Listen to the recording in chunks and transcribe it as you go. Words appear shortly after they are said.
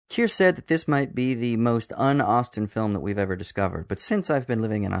Keir said that this might be the most un-Austin film that we've ever discovered. But since I've been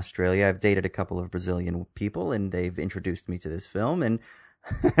living in Australia, I've dated a couple of Brazilian people, and they've introduced me to this film. And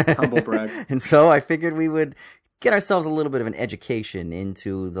humble brag. And so I figured we would get ourselves a little bit of an education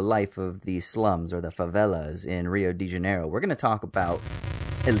into the life of the slums or the favelas in Rio de Janeiro. We're going to talk about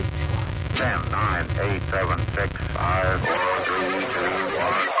Elite Squad. 10, 9, 8, 7, 6, 5, 4, 3, 2,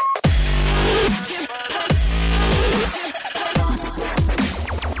 1.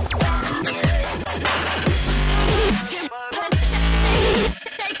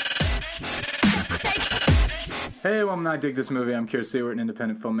 Hey, welcome to I Dig This Movie. I'm Keir Seward, an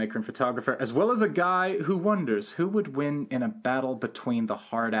independent filmmaker and photographer, as well as a guy who wonders who would win in a battle between the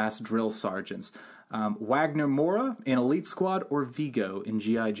hard-ass drill sergeants. Wagner Moura in Elite Squad or Vigo in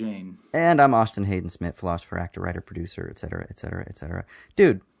G.I. Jane. And I'm Austin Hayden Smith, philosopher, actor, writer, producer, etc., etc., etc.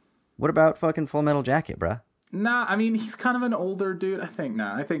 Dude, what about fucking Full Metal Jacket, bruh? Nah, I mean, he's kind of an older dude. I think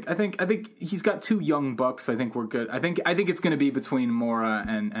he's got two young bucks. I think we're good. I think it's going to be between Moura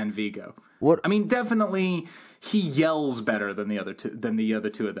and Vigo. What? I mean, definitely he yells better than the other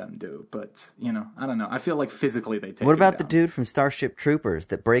two of them do. But you know, I don't know. I feel like physically they take. What about him the down. dude from Starship Troopers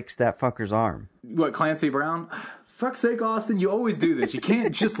that breaks that fucker's arm? What, Clancy Brown? Fuck's sake, Austin, you always do this. You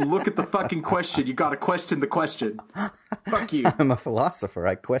can't just look at the fucking question. You gotta question the question. Fuck you. I'm a philosopher.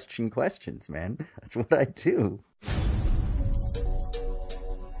 I question questions, man. That's what I do.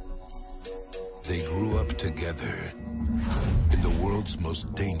 They grew up together in the world's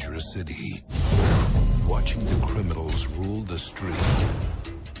most dangerous city, watching the criminals rule the street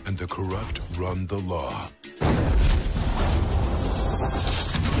and the corrupt run the law.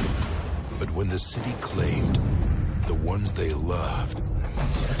 But when the city claimed the ones they loved,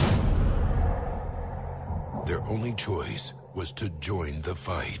 their only choice was to join the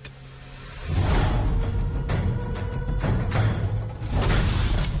fight.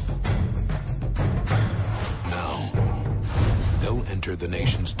 Now, they'll enter the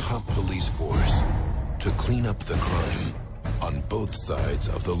nation's top police force to clean up the crime on both sides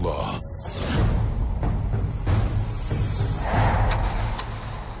of the law.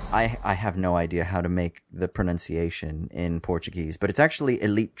 I have no idea how to make the pronunciation in Portuguese, but it's actually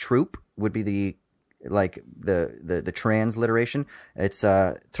Elite Troop would be the transliteration. It's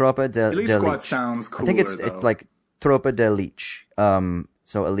Tropa de Elite de Squad Elite. sounds cooler, I think it's though. like Tropa de Elite.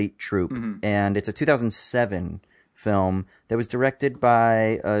 So Elite Troop, and it's a 2007 film that was directed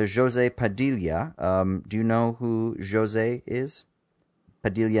by Jose Padilla. Do you know who Jose is?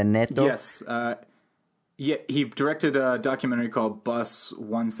 Padilla Neto. Yes. Yeah, he directed a documentary called Bus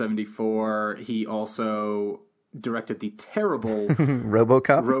 174. He also directed the terrible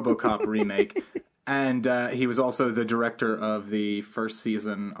RoboCop remake. And he was also the director of the first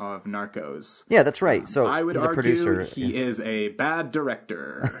season of Narcos. Yeah, that's right. So I would he's argue a producer. he is a bad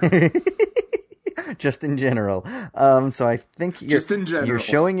director. Just in general. So I think you're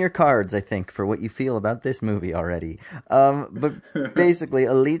showing your cards, I think, for what you feel about this movie already. But basically,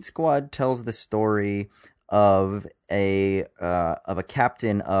 Elite Squad tells the story of a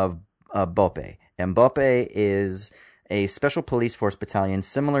captain of BOPE. And BOPE is a special police force battalion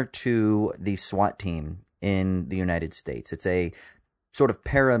similar to the SWAT team in the United States. It's a sort of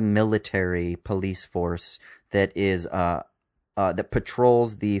paramilitary police force that is that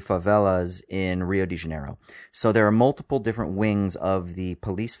patrols the favelas in Rio de Janeiro. So there are multiple different wings of the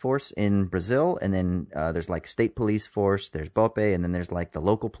police force in Brazil, and then there's like state police force, there's BOPE, and then there's like the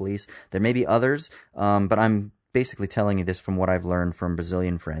local police. There may be others, but I'm basically telling you this from what I've learned from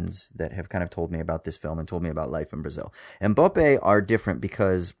Brazilian friends that have kind of told me about this film and told me about life in Brazil. And BOPE are different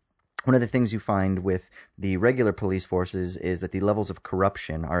because one of the things you find with the regular police forces is that the levels of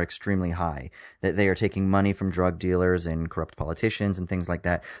corruption are extremely high, that they are taking money from drug dealers and corrupt politicians and things like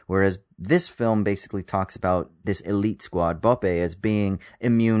that, whereas this film basically talks about this elite squad, BOPE, as being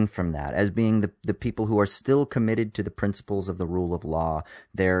immune from that, as being the people who are still committed to the principles of the rule of law.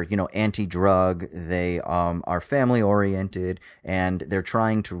 They're, anti-drug, they are family-oriented, and they're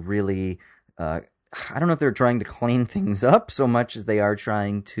trying to really I don't know if they're trying to clean things up so much as they are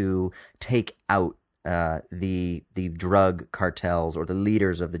trying to take out the drug cartels or the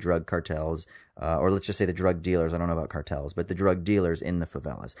leaders of the drug cartels, or let's just say the drug dealers. I don't know about cartels, but the drug dealers in the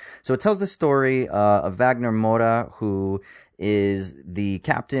favelas. So it tells the story of Wagner Moura, who is the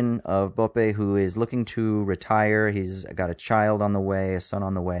captain of BOPE, who is looking to retire. He's got a child on the way, a son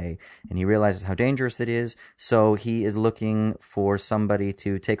on the way, and he realizes how dangerous it is. So he is looking for somebody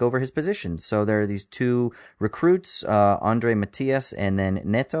to take over his position. So there are these two recruits, Andre Matias, and then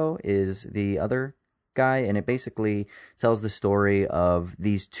Neto is the other guy, and it basically tells the story of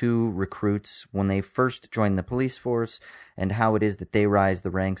these two recruits when they first join the police force and how it is that they rise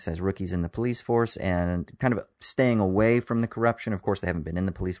the ranks as rookies in the police force and kind of staying away from the corruption. Of course, they haven't been in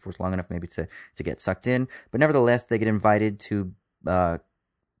the police force long enough maybe to get sucked in, but nevertheless, they get invited to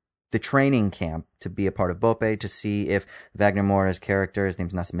the training camp to be a part of BOPE, to see if Wagner Moura's character, his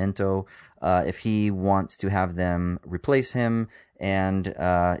name's Nascimento, if he wants to have them replace him. And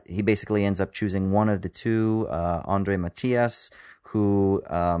he basically ends up choosing one of the two, Andre Matias, who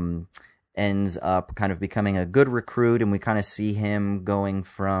ends up kind of becoming a good recruit. And we kind of see him going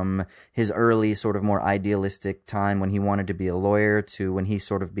from his early sort of more idealistic time when he wanted to be a lawyer to when he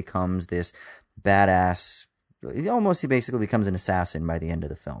sort of becomes this badass. He basically becomes an assassin by the end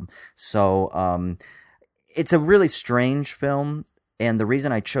of the film. So it's a really strange film, and the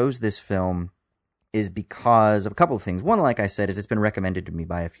reason I chose this film is because of a couple of things. One, like I said, is it's been recommended to me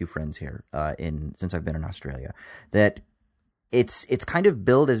by a few friends here since I've been in Australia, that it's kind of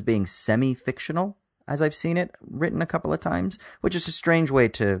billed as being semi-fictional, as I've seen it written a couple of times, which is a strange way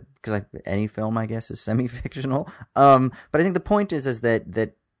to, because any film, I guess, is semi-fictional. But I think the point is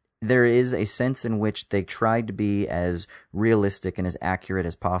that there is a sense in which they tried to be as realistic and as accurate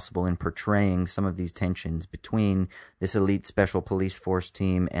as possible in portraying some of these tensions between this elite special police force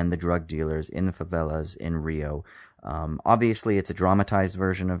team and the drug dealers in the favelas in Rio. Obviously, it's a dramatized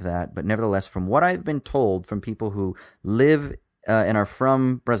version of that, but nevertheless, from what I've been told from people who live and are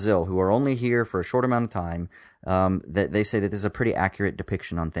from Brazil, who are only here for a short amount of time, that they say that this is a pretty accurate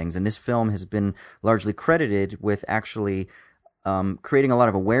depiction on things. And this film has been largely credited with actually creating a lot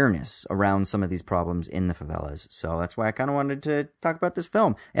of awareness around some of these problems in the favelas. So that's why I kind of wanted to talk about this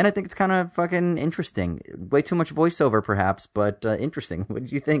film. And I think it's kind of fucking interesting. Way too much voiceover, perhaps, but interesting. What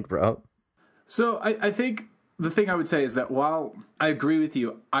do you think, bro? So I think the thing I would say is that while I agree with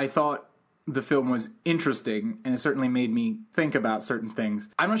you, I thought the film was interesting, and it certainly made me think about certain things.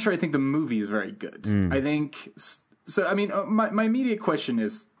 I'm not sure I think the movie is very good. I think... So, I mean, my immediate question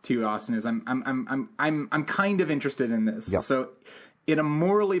is to you, Austin, is I'm kind of interested in this. Yep. So, in a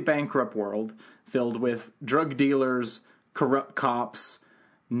morally bankrupt world filled with drug dealers, corrupt cops,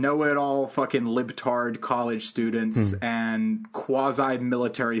 know-it-all fucking libtard college students, and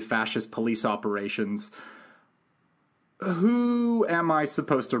quasi-military fascist police operations, who am I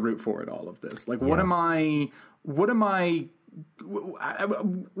supposed to root for in all of this? Like, what am I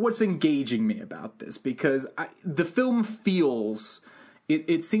what's engaging me about this? Because the film feels,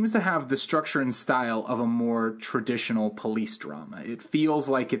 it seems to have the structure and style of a more traditional police drama. It feels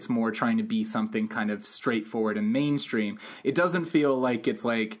like it's more trying to be something kind of straightforward and mainstream. It doesn't feel like it's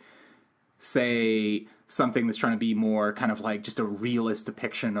like, say, something that's trying to be more kind of like just a realist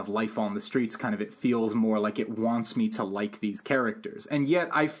depiction of life on the streets. Kind of, it feels more like it wants me to like these characters. And yet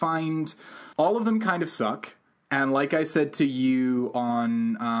I find all of them kind of suck. And like I said to you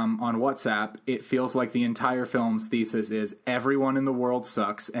on WhatsApp, it feels like the entire film's thesis is everyone in the world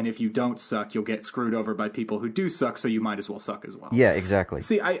sucks, and if you don't suck, you'll get screwed over by people who do suck, so you might as well suck as well. Yeah, exactly.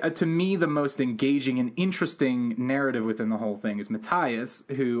 See, to me, the most engaging and interesting narrative within the whole thing is Matthias,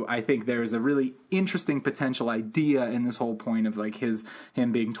 who I think there's a really interesting potential idea in this whole point of like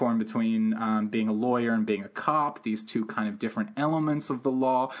him being torn between being a lawyer and being a cop, these two kind of different elements of the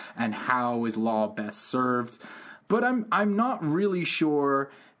law, and how is law best served. But I'm not really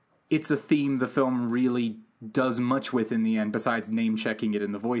sure it's a theme the film really does much with in the end, besides name-checking it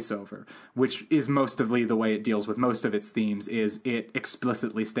in the voiceover, which is mostly the way it deals with most of its themes, is it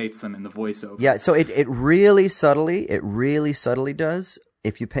explicitly states them in the voiceover. Yeah, so it really subtly does,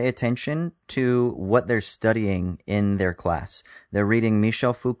 if you pay attention to what they're studying in their class. They're reading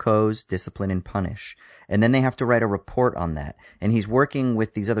Michel Foucault's Discipline and Punish, and then they have to write a report on that. And he's working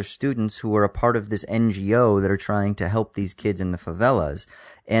with these other students who are a part of this NGO that are trying to help these kids in the favelas.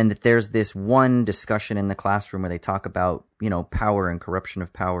 And there's this one discussion in the classroom where they talk about, power and corruption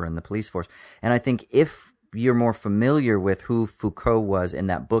of power in the police force. And I think if you're more familiar with who Foucault was in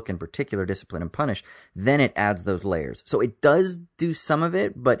that book in particular, Discipline and Punish, then it adds those layers. So it does do some of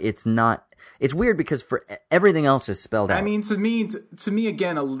it, but it's not. It's weird because for everything else is spelled out. I mean, to me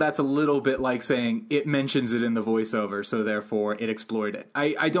again, that's a little bit like saying it mentions it in the voiceover, so therefore it explored it.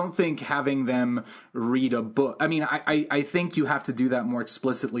 I don't think having them read a book. I mean, I think you have to do that more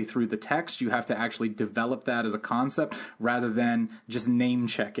explicitly through the text. You have to actually develop that as a concept rather than just name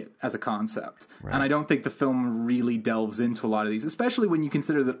check it as a concept. Right. And I don't think the film really delves into a lot of these, especially when you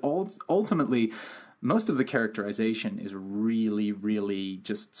consider that ultimately most of the characterization is really, really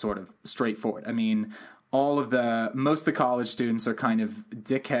just sort of straightforward. I mean, most of the college students are kind of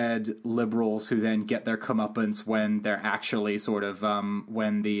dickhead liberals who then get their comeuppance when they're actually sort of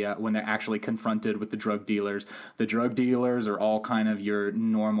when they're actually confronted with the drug dealers. The drug dealers are all kind of your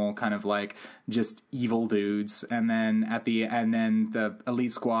normal kind of like just evil dudes, and then the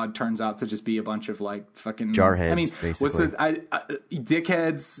elite squad turns out to just be a bunch of like fucking jarheads. I mean, basically.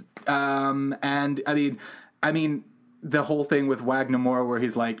 Dickheads? And I mean the whole thing with Wagner Moura where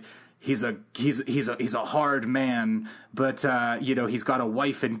he's like. He's a hard man, but he's got a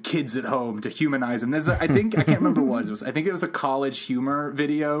wife and kids at home to humanize him. I can't remember what it was. I think it was a college humor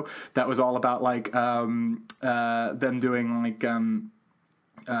video that was all about like them doing like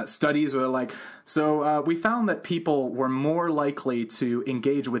studies where like we found that people were more likely to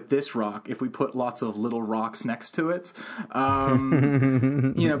engage with this rock if we put lots of little rocks next to it.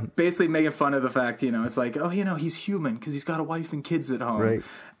 Basically making fun of the fact it's like, oh, he's human because he's got a wife and kids at home. Right.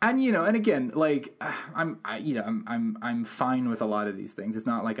 And and again, like I'm fine with a lot of these things. It's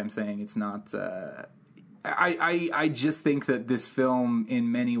not like I'm saying it's not. I just think that this film,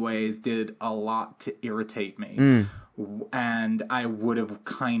 in many ways, did a lot to irritate me, and I would have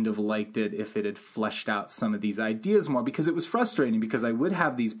kind of liked it if it had fleshed out some of these ideas more, because it was frustrating. Because I would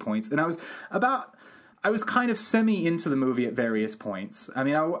have these points, and I was kind of semi into the movie at various points. I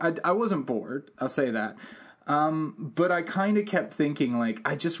mean, I wasn't bored. I'll say that. But I kind of kept thinking, like,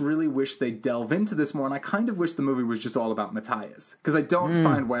 I just really wish they'd delve into this more, and I kind of wish the movie was just all about Matthias, because I don't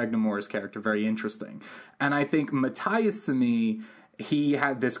find Wagner Moura's character very interesting. And I think Matthias, to me, he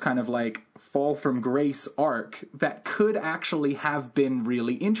had this kind of, like, fall from grace arc that could actually have been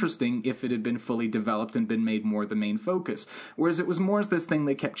really interesting if it had been fully developed and been made more the main focus. Whereas it was more as this thing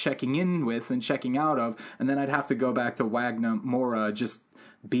they kept checking in with and checking out of, and then I'd have to go back to Wagner Moura just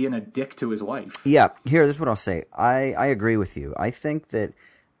being a dick to his wife. Yeah, this is what I'll say. I agree with you. I think that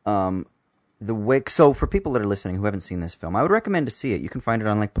so for people that are listening who haven't seen this film, I would recommend to see it. You can find it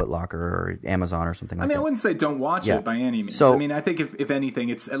on like Putlocker or Amazon or something like that. I wouldn't say don't watch it by any means. So, I mean, I think if anything,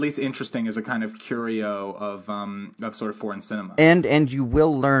 it's at least interesting as a kind of curio of sort of foreign cinema. And you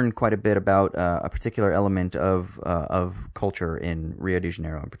will learn quite a bit about a particular element of culture in Rio de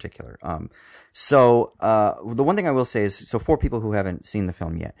Janeiro in particular. So the one thing I will say is, so for people who haven't seen the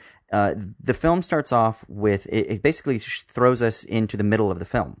film yet, the film starts off with, it basically throws us into the middle of the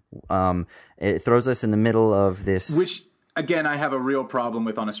film. It throws us in the middle of this... Which, again, I have a real problem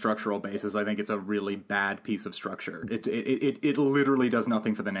with on a structural basis. I think it's a really bad piece of structure. It literally does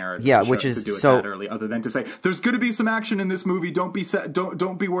nothing for the narrative. Yeah, to do it that early, other than to say, there's going to be some action in this movie. Don't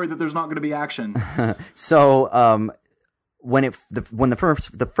be worried that there's not going to be action. So... When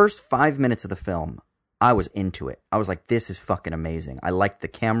the first 5 minutes of the film, I was into it. I was like, this is fucking amazing. I liked the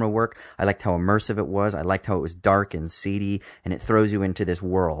camera work. I liked how immersive it was. I liked how it was dark and seedy, and it throws you into this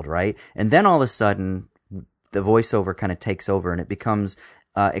world, right? And then all of a sudden, the voiceover kind of takes over, and it becomes,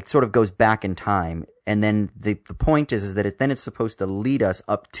 it sort of goes back in time. And then the point is that it's supposed to lead us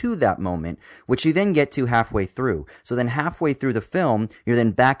up to that moment, which you then get to halfway through. So then halfway through the film, you're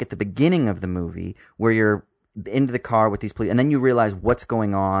then back at the beginning of the movie, where you're into the car with these police, and then you realize what's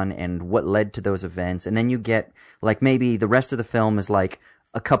going on and what led to those events, and then you get like maybe the rest of the film is like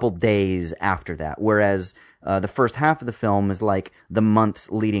a couple days after that, whereas the first half of the film is like the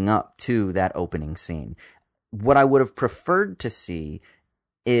months leading up to that opening scene. What I would have preferred to see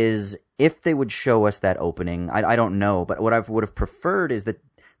is if they would show us that opening. I don't know, but what I would have preferred is that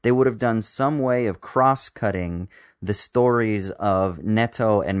they would have done some way of cross-cutting the stories of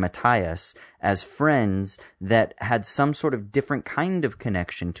Neto and Matthias as friends that had some sort of different kind of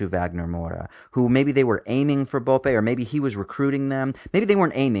connection to Wagner Moura, who maybe they were aiming for Bope, or maybe he was recruiting them. Maybe they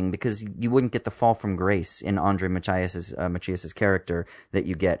weren't aiming, because you wouldn't get the fall from grace in Andre Macias's character that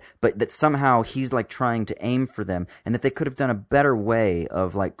you get, but that somehow he's like trying to aim for them, and that they could have done a better way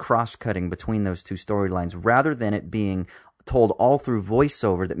of like cross-cutting between those two storylines, rather than it being told all through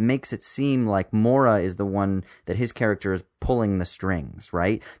voiceover that makes it seem like Moura is the one, that his character is pulling the strings,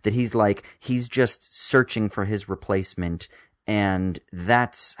 right? That he's just searching for his replacement, and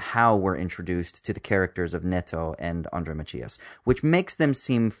that's how we're introduced to the characters of Neto and Andre Macias, which makes them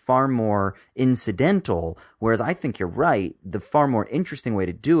seem far more incidental, whereas I think you're right, the far more interesting way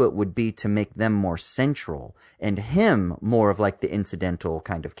to do it would be to make them more central, and him more of like the incidental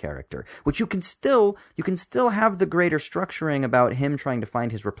kind of character, which you can still have the greater structuring about him trying to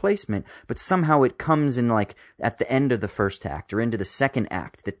find his replacement, but somehow it comes in like at the end of the first act or into the second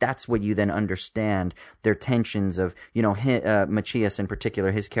act, that's what you then understand their tensions of, Macias in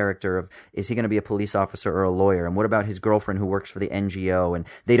particular, his character of, is he going to be a police officer or a lawyer? And what about his girlfriend who works for the NGO and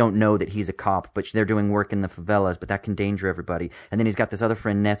they don't know that he's a cop, but they're doing work in the favelas, but that can danger everybody. And then he's got this other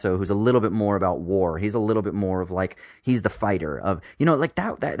friend, Neto, who's a little bit more about war. He's a little bit more of like, he's the fighter of, like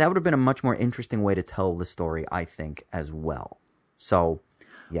that would have been a much more interesting way to tell the story, I think, as well. So...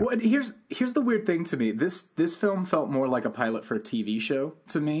 yeah. Well, and here's the weird thing to me. This film felt more like a pilot for a TV show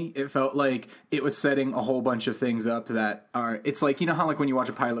to me. It felt like it was setting a whole bunch of things up that are. It's like, how like when you watch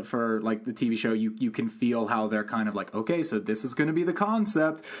a pilot for like the TV show, you can feel how they're kind of like, okay, so this is going to be the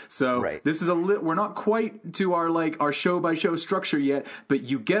concept. So right. This is we're not quite to our show by show structure yet, but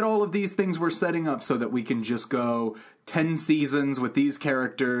you get all of these things we're setting up so that we can just go 10 seasons with these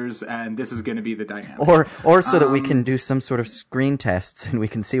characters, and this is going to be the dynamic. Or so that we can do some sort of screen tests and we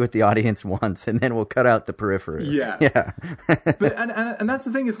can see what the audience wants, and then we'll cut out the periphery. Yeah. But and that's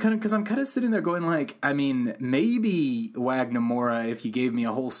the thing, is kind of because I'm kind of sitting there going like, I mean, maybe Wagnamora, if you gave me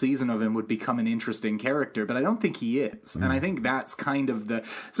a whole season of him, would become an interesting character, but I don't think he is. And I think that's kind of the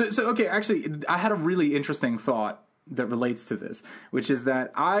so okay. Actually, I had a really interesting thought that relates to this, which is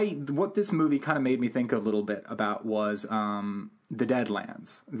that what this movie kind of made me think a little bit about was the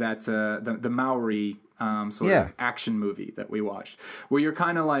Deadlands, that the Maori sort of action movie that we watched, where you're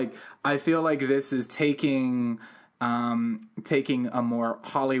kind of like, I feel like this is taking a more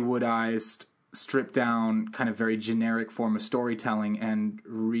Hollywoodized, stripped down, kind of very generic form of storytelling and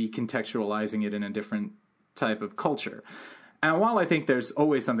recontextualizing it in a different type of culture. And while I think there's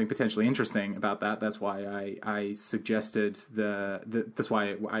always something potentially interesting about that, that's why I suggested that's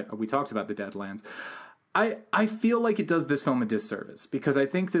why we talked about the Deadlands. I feel like it does this film a disservice, because I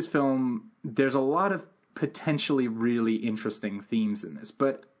think this film, there's a lot of potentially really interesting themes in this,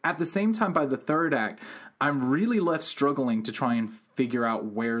 but at the same time, by the third act, I'm really left struggling to try and figure out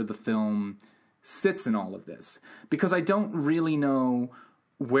where the film sits in all of this, because I don't really know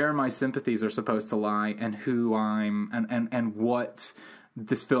where my sympathies are supposed to lie and who and what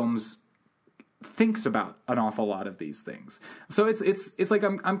this film's thinks about an awful lot of these things. So it's like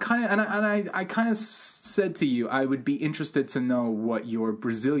I'm kind of, and I kind of said to you, I would be interested to know what your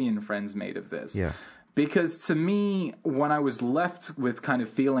Brazilian friends made of this. Yeah. Because to me, what I was left with kind of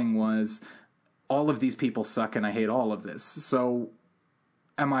feeling was, all of these people suck and I hate all of this. So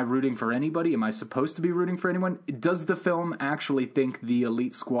am I rooting for anybody? Am I supposed to be rooting for anyone? Does the film actually think the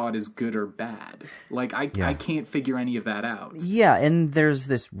Elite Squad is good or bad? Like, I can't figure any of that out. Yeah, and there's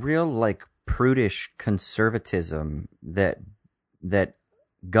this real, like, prudish conservatism that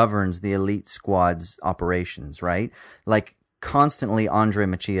governs the Elite Squad's operations, right? Like, constantly Andre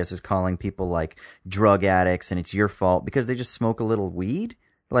Macias is calling people, like, drug addicts, and it's your fault because they just smoke a little weed?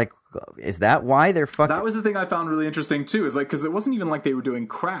 Like, is that why they're fucking... That was the thing I found really interesting, too, is like, because it wasn't even like they were doing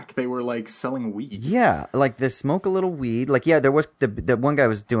crack. They were, like, selling weed. Yeah, like, they smoke a little weed. Like, yeah, there was... The one guy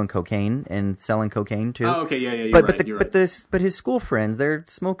was doing cocaine and selling cocaine, too. Oh, okay, yeah, you're right. But his school friends, they're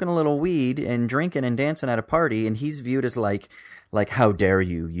smoking a little weed and drinking and dancing at a party, and he's viewed as, like, how dare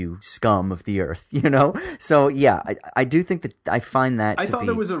you, you scum of the earth, you know? So, yeah, I do think that I find that I thought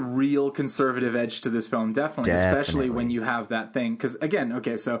there was a real conservative edge to this film, definitely. Especially when you have that thing. Because, again,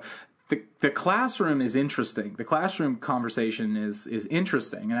 okay, so the classroom is interesting. The classroom conversation is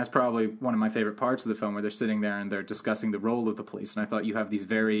interesting, and that's probably one of my favorite parts of the film, where they're sitting there and they're discussing the role of the police. And I thought you have these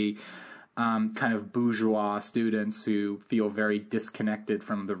very... kind of bourgeois students who feel very disconnected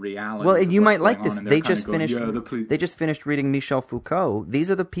from the reality. Well, and you might like this. They just finished reading Michel Foucault. These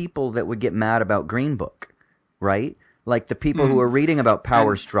are the people that would get mad about Green Book, right? Like the people who are reading about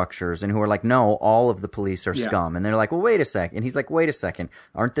power structures and who are like, no, all of the police are scum. And they're like, well, wait a second. And he's like, wait a second.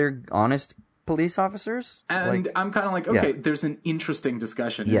 Aren't there honest police officers? And like, I'm kind of like, okay, there's an interesting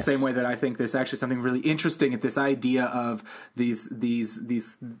discussion. In the same way that I think there's actually something really interesting at this idea of these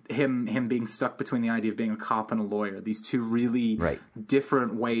him being stuck between the idea of being a cop and a lawyer. These two really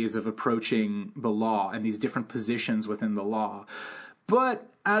different ways of approaching the law and these different positions within the law. But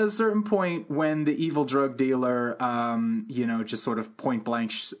at a certain point, when the evil drug dealer, just sort of point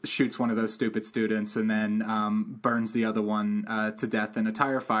blank shoots one of those stupid students and then burns the other one to death in a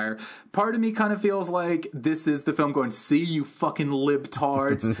tire fire, part of me kind of feels like this is the film going, see, you fucking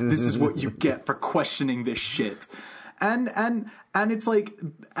libtards, this is what you get for questioning this shit. And it's like,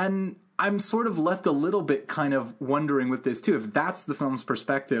 and I'm sort of left a little bit kind of wondering with this too, if that's the film's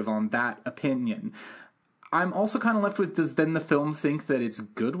perspective on that opinion. I'm also kind of left with, does then the film think that it's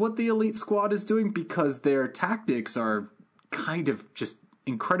good what the Elite Squad is doing, because their tactics are kind of just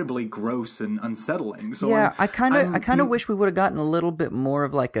incredibly gross and unsettling. So yeah, I kind of wish we would have gotten a little bit more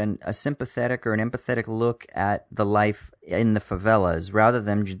of like a sympathetic or an empathetic look at the life in the favelas, rather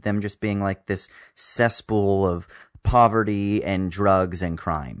than them just being like this cesspool of poverty and drugs and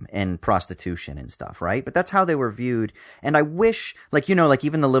crime and prostitution and stuff, right? But that's how they were viewed. And I wish, like, you know, like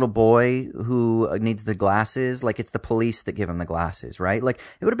even the little boy who needs the glasses, like it's the police that give him the glasses, right? Like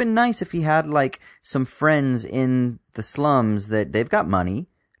it would have been nice if he had like some friends in the slums that they've got money.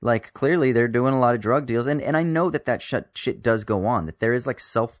 Like, clearly they're doing a lot of drug deals. And I know that shit does go on, that there is like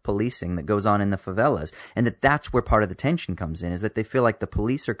self-policing that goes on in the favelas. And that's where part of the tension comes in, is that they feel like the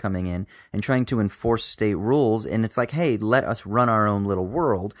police are coming in and trying to enforce state rules. And it's like, hey, let us run our own little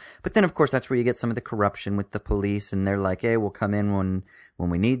world. But then, of course, that's where you get some of the corruption with the police. And they're like, hey, we'll come in when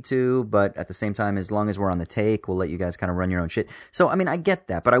we need to. But at the same time, as long as we're on the take, we'll let you guys kind of run your own shit. So, I mean, I get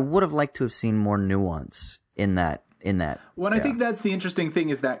that. But I would have liked to have seen more nuance in that. Well, I think that's the interesting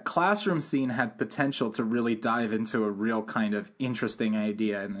thing, is that classroom scene had potential to really dive into a real kind of interesting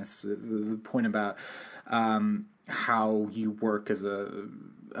idea in this the point about how you work as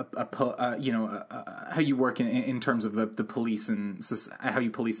how you work in terms of the police and how you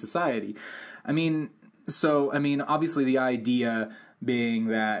police society. I mean, obviously the idea being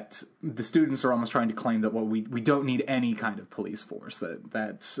that the students are almost trying to claim that we don't need any kind of police force,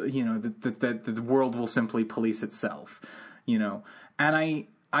 that the world will simply police itself, you know. And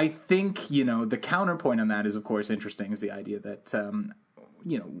I think, you know, the counterpoint on that is, of course, interesting, is the idea that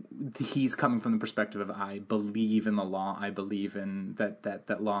you know, he's coming from the perspective of, I believe in the law, I believe in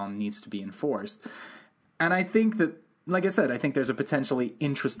that law needs to be enforced. And I think that, like I said, I think there's a potentially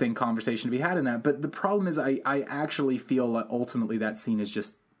interesting conversation to be had in that. But the problem is I actually feel that ultimately that scene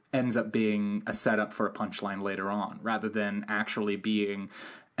ends up being a setup for a punchline later on, rather than actually being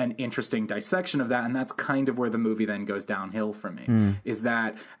an interesting dissection of that. And that's kind of where the movie then goes downhill for me, is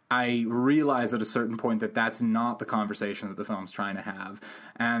that I realize at a certain point that that's not the conversation that the film's trying to have,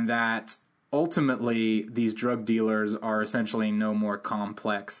 and that ultimately these drug dealers are essentially no more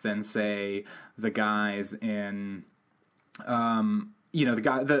complex than, say, the guys in... you know,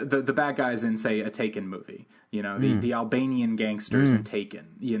 the bad guys in, say, a Taken movie, you know, the Albanian gangsters in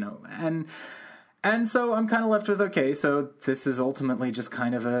Taken, you know, and so I'm kind of left with, okay, so this is ultimately just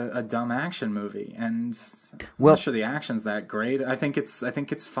kind of a dumb action movie, and I'm not sure the action's that great. I think it's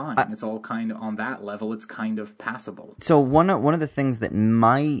fine. It's all kind of on that level. It's kind of passable. So one of the things that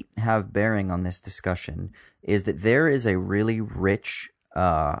might have bearing on this discussion is that there is a really rich,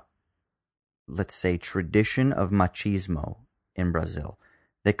 let's say, tradition of machismo in Brazil.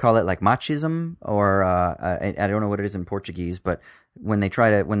 They call it like machismo, or I don't know what it is in Portuguese, but when they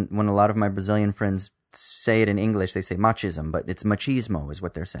try to, when a lot of my Brazilian friends say it in English, they say machismo, but it's machismo is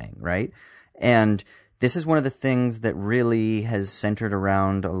what they're saying, right? And this is one of the things that really has centered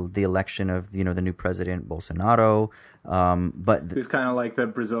around the election of, you know, the new president, Bolsonaro. But who's kind of like the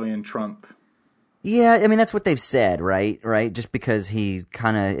Brazilian Trump. Yeah, I mean, that's what they've said, right? Just because he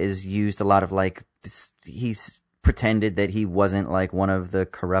kind of is used a lot of, like, he's pretended that he wasn't like one of the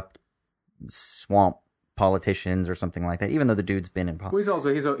corrupt swamp politicians or something like that, even though the dude's been in politics.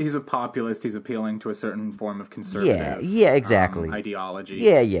 Well, he's a populist. He's appealing to a certain form of conservative exactly. Ideology.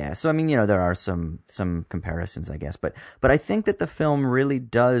 Yeah. So, I mean, you know, there are some comparisons, I guess. But I think that the film really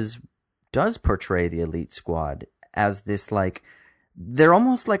does portray the elite squad as this, like, they're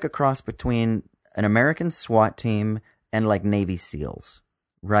almost like a cross between an American SWAT team and like Navy SEALs,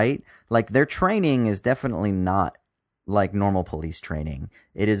 right? Like their training is definitely not like normal police training.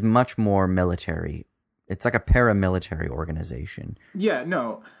 It is much more military. It's like a paramilitary organization. Yeah,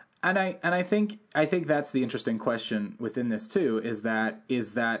 no. And I think that's the interesting question within this too, is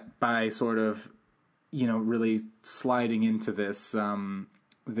that by sort of, you know, really sliding into this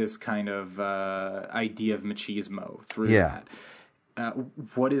this kind of idea of machismo through that.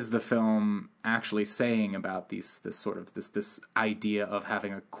 What is the film actually saying about this idea of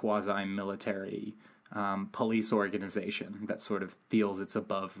having a quasi-military police organization that sort of feels it's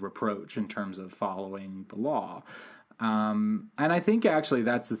above reproach in terms of following the law? And I think actually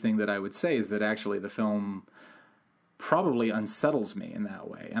that's the thing that I would say, is that actually the film probably unsettles me in that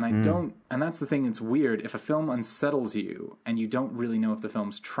way. And I don't, and that's the thing that's weird. If a film unsettles you and you don't really know if the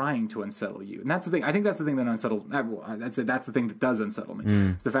film's trying to unsettle you, and that's the thing, I think that's the thing that unsettles, that's the thing that does unsettle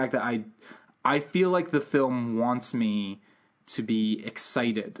me. It's the fact that I feel like the film wants me to be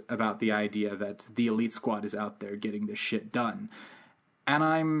excited about the idea that the elite squad is out there getting this shit done. And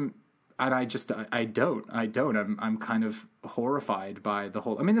I don't. I'm kind of horrified by the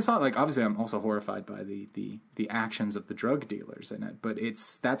whole. I mean, it's not like, obviously I'm also horrified by the actions of the drug dealers in it, but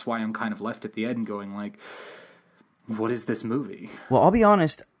that's why I'm kind of left at the end going like, what is this movie? Well, I'll be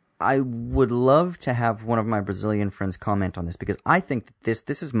honest. I would love to have one of my Brazilian friends comment on this, because I think that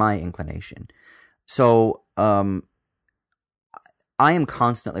this is my inclination. So, I am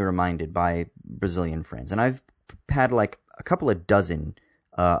constantly reminded by Brazilian friends, and I've had like a couple of dozen,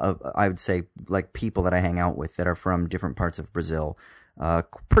 I would say, like people that I hang out with that are from different parts of Brazil,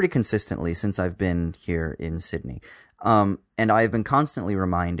 pretty consistently since I've been here in Sydney. And I've been constantly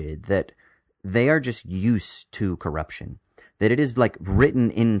reminded that they are just used to corruption, that it is like written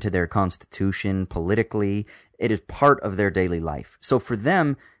into their constitution politically. It is part of their daily life. So for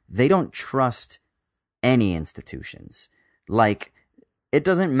them, they don't trust any institutions. Like, it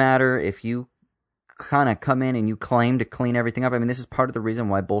doesn't matter if you kind of come in and you claim to clean everything up. I mean, this is part of the reason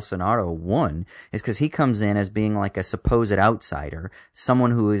why Bolsonaro won, is because he comes in as being like a supposed outsider, someone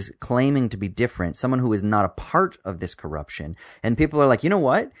who is claiming to be different, someone who is not a part of this corruption. And people are like, you know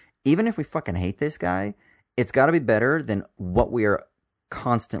what? Even if we fucking hate this guy, it's got to be better than what we are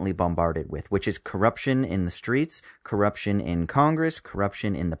constantly bombarded with, which is corruption in the streets, corruption in Congress,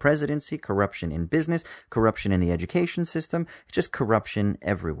 corruption in the presidency, corruption in business, corruption in the education system. It's just corruption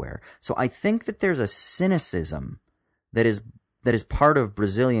everywhere. So I think that there's a cynicism that is part of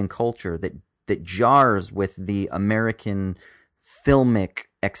Brazilian culture that jars with the American filmic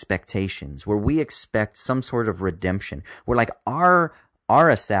expectations, where we expect some sort of redemption, where like our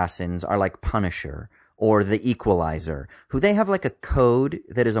assassins are like Punisher or the Equalizer, who they have like a code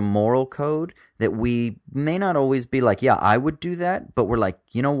that is a moral code that we may not always be like, yeah, I would do that, but we're like,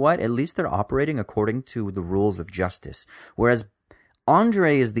 you know what? At least they're operating according to the rules of justice. Whereas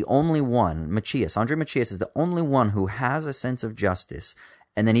Andre is the only one, Andre Macias is the only one who has a sense of justice.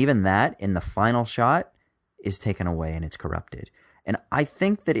 And then even that, in the final shot, is taken away and it's corrupted. And I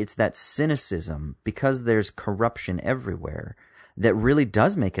think that it's that cynicism, because there's corruption everywhere, that really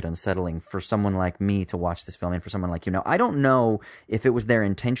does make it unsettling for someone like me to watch this film, and for someone like you. Now, I don't know if it was their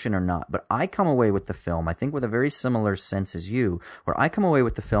intention or not, but I come away with the film, I think, with a very similar sense as you, where I come away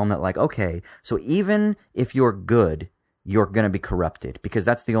with the film that like, okay, so even if you're good, you're going to be corrupted, because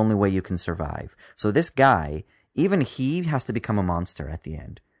that's the only way you can survive. So this guy, even he has to become a monster at the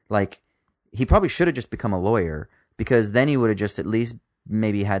end. Like, he probably should have just become a lawyer, because then he would have just at least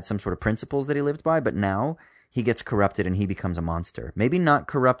maybe had some sort of principles that he lived by, but now he gets corrupted and he becomes a monster. Maybe not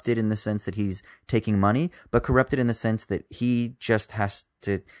corrupted in the sense that he's taking money, but corrupted in the sense that he just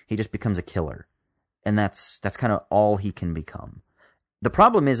becomes a killer. And that's kind of all he can become. The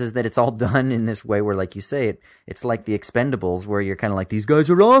problem is that it's all done in this way where, like you say, it's like the Expendables, where you're kind of like, these guys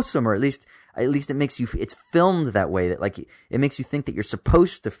are awesome, or at least it makes you, it's filmed that way, that like, it makes you think that you're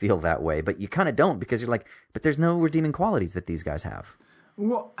supposed to feel that way, but you kind of don't, because you're like, but there's no redeeming qualities that these guys have.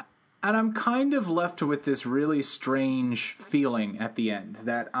 Well, and I'm kind of left with this really strange feeling at the end,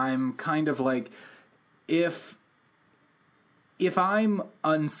 that I'm kind of like, if I'm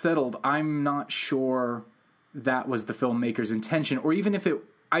unsettled, I'm not sure that was the filmmaker's intention, or even if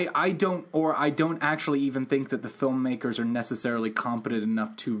I don't actually even think that the filmmakers are necessarily competent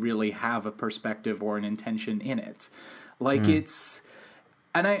enough to really have a perspective or an intention in it. Like it's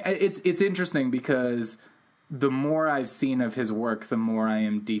interesting, because the more I've seen of his work, the more I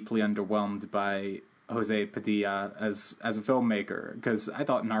am deeply underwhelmed by Jose Padilla as a filmmaker, because I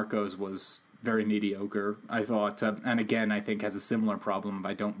thought Narcos was very mediocre. I thought, and again, I think has a similar problem.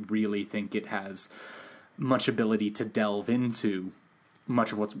 I don't really think it has much ability to delve into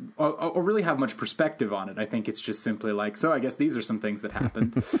much of what's, or really have much perspective on it. I think it's just simply like, so I guess these are some things that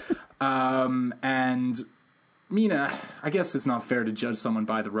happened. And Mina, I guess it's not fair to judge someone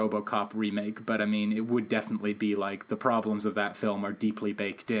by the RoboCop remake, but I mean, it would definitely be like the problems of that film are deeply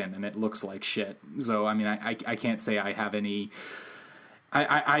baked in, and it looks like shit. So, I mean, I can't say I have any.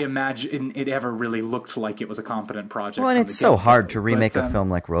 I imagine it ever really looked like it was a competent project. Well, and it's so hard to remake a film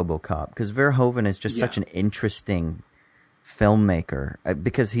like RoboCop, because Verhoeven is just such an interesting filmmaker,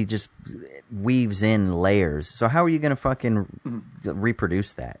 because he just weaves in layers. So how are you going to fucking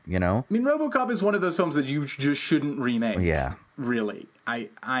reproduce that, you know? I mean, RoboCop is one of those films that you just shouldn't remake. Yeah. Really.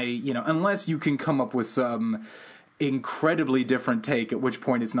 Unless you can come up with some incredibly different take, at which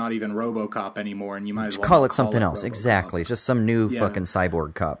point it's not even RoboCop anymore, and you might as well call it something else. RoboCop. Exactly. It's just some new fucking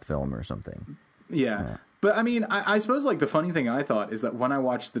cyborg cop film or something. Yeah. But, I mean, I suppose, like, the funny thing I thought is that when I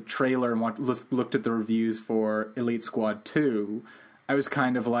watched the trailer and looked at the reviews for Elite Squad 2, I was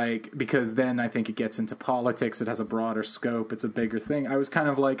kind of like, because then I think it gets into politics, it has a broader scope, it's a bigger thing. I was kind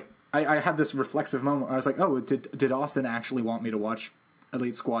of like, I had this reflexive moment where I was like, oh, did Austin actually want me to watch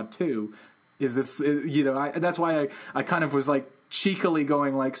Elite Squad 2? Is this, that's why I kind of was like, cheekily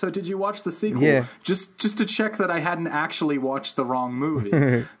going like, so did you watch the sequel? Yeah. Just to check that I hadn't actually watched the wrong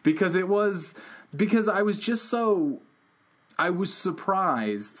movie. Because I was just I was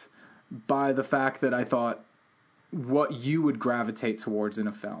surprised by the fact that I thought what you would gravitate towards in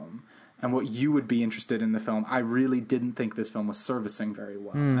a film. and what you would be interested in the film, I really didn't think this film was servicing very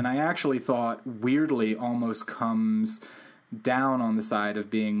well. And I actually thought, weirdly, almost comes down on the side of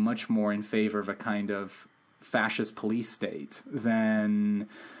being much more in favor of a kind of fascist police state than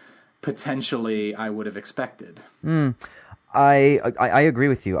potentially I would have expected. I agree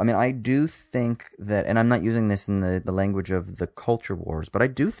with you. I mean, I do think that, and I'm not using this in the language of the culture wars, but I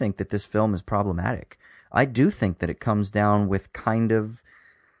do think that this film is problematic. I do think that it comes down with kind of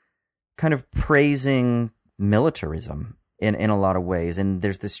praising militarism in a lot of ways, and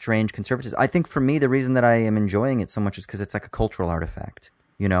there's this strange conservatism. I think for me, the reason that I am enjoying it so much is because it's like a cultural artifact,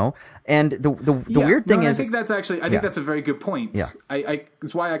 you know. And the weird thing is, I think that's actually, I think that's a very good point. Yeah,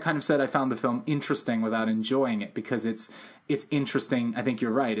 it's why I kind of said I found the film interesting without enjoying it, because it's interesting. I think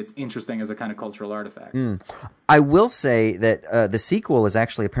you're right. It's interesting as a kind of cultural artifact. I will say that the sequel is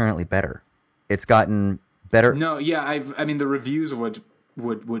actually apparently better. It's gotten better. No, yeah, I mean the reviews would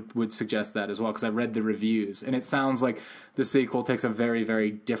suggest that as well, because I read the reviews, and it sounds like the sequel takes a very,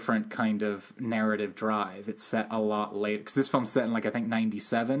 very different kind of narrative drive. It's set a lot later, because this film's set in, like, I think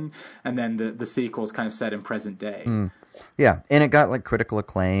 97, and then the sequel is kind of set in present day. Yeah, and it got like critical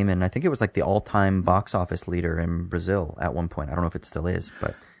acclaim, and I think it was like the all-time box office leader in Brazil at one point. I don't know if it still is,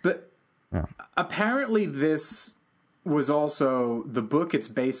 but yeah. Apparently this was also, the book it's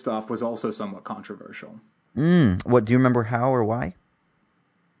based off was also somewhat controversial. What, do you remember how or why?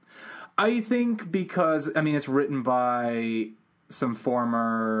 I think because, I mean, it's written by some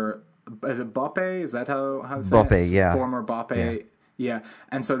former, is it Boppe? Is that how it's said? Boppe, yeah. Former Boppe, yeah.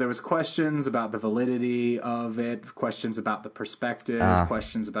 And so there was questions about the validity of it, questions about the perspective,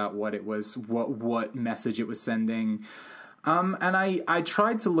 questions about what it was, what message it was sending. And I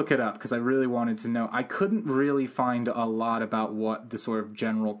tried to look it up because I really wanted to know. I couldn't really find a lot about what the sort of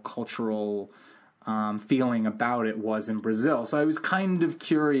general cultural feeling about it was in Brazil. So I was kind of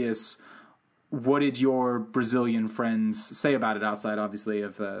curious, what did your Brazilian friends say about it outside, obviously,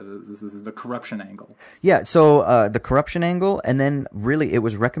 of the corruption angle? Yeah, so the corruption angle, and then really it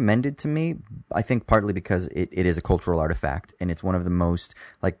was recommended to me, I think partly because it is a cultural artifact, and it's one of the most,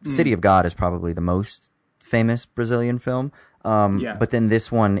 like, City of God is probably the most famous Brazilian film. But then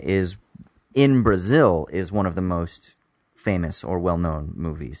this one is, in Brazil, is one of the most famous or well-known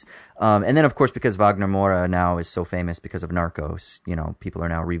movies. And then, of course, because Wagner Moura now is so famous because of Narcos, you know, people are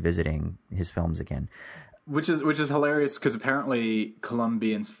now revisiting his films again. Which is hilarious, because apparently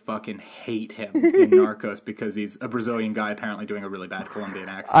Colombians fucking hate him in Narcos because he's a Brazilian guy apparently doing a really bad Colombian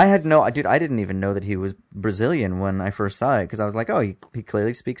accent. I didn't even know that he was Brazilian when I first saw it, because I was like, oh, he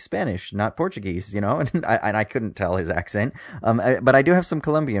clearly speaks Spanish, not Portuguese, you know, and I couldn't tell his accent. But I do have some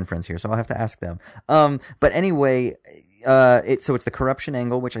Colombian friends here, so I'll have to ask them. But anyway, it's the corruption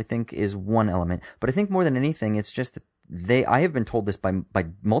angle, which I think is one element, but I think more than anything, it's just that I have been told this by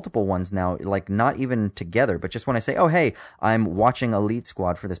multiple ones now, like not even together, but just when I say, oh, hey, I'm watching Elite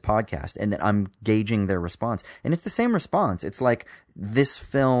Squad for this podcast, and then I'm gauging their response. And it's the same response. It's like, this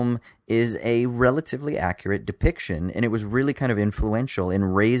film is a relatively accurate depiction, and it was really kind of influential in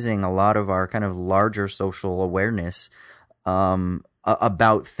raising a lot of our kind of larger social awareness,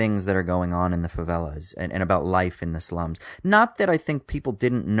 about things that are going on in the favelas and about life in the slums. Not that I think people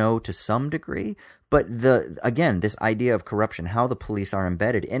didn't know to some degree, but again, this idea of corruption, how the police are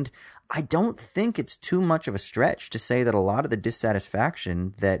embedded. And I don't think it's too much of a stretch to say that a lot of the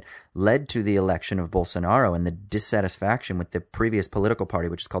dissatisfaction that led to the election of Bolsonaro and the dissatisfaction with the previous political party,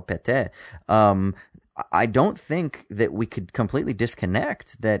 which is called PT, I don't think that we could completely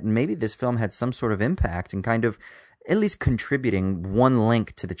disconnect that maybe this film had some sort of impact and kind of at least contributing one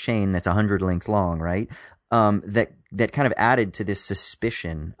link to the chain that's 100 links long, right? That kind of added to this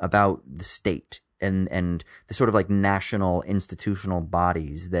suspicion about the state and the sort of like national institutional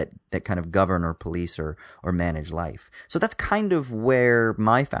bodies that kind of govern or police or manage life. So that's kind of where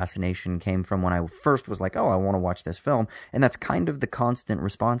my fascination came from when I first was like, oh, I want to watch this film. And that's kind of the constant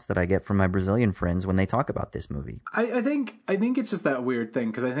response that I get from my Brazilian friends when they talk about this movie. I think it's just that weird thing,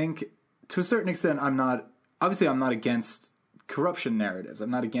 because I think to a certain extent I'm not against corruption narratives. I'm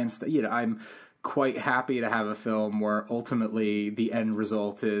not against, I'm quite happy to have a film where ultimately the end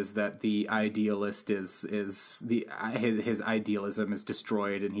result is that the idealist his idealism is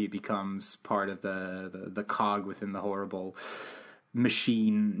destroyed and he becomes part of the cog within the horrible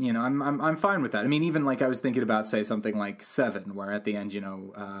machine. You know, I'm fine with that. I mean, even like I was thinking about, say, something like Seven, where at the end,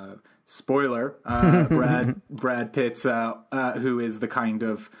 spoiler, Brad Pitt's who is the kind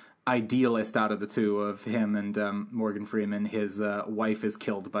of idealist out of the two of him and Morgan Freeman. His wife is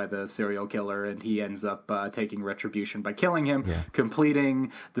killed by the serial killer, and he ends up taking retribution by killing him,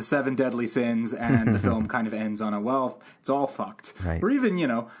 completing the 7 deadly sins, and the film kind of ends on it's all fucked. Right. Or even,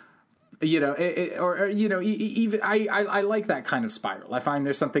 Even I like that kind of spiral. I find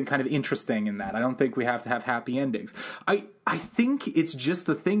there's something kind of interesting in that. I don't think we have to have happy endings. I think it's just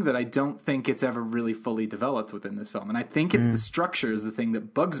the thing that I don't think it's ever really fully developed within this film. And I think it's the structure is the thing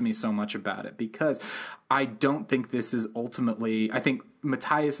that bugs me so much about it, because I don't think this is ultimately, I think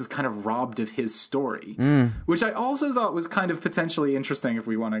Matthias is kind of robbed of his story, which I also thought was kind of potentially interesting if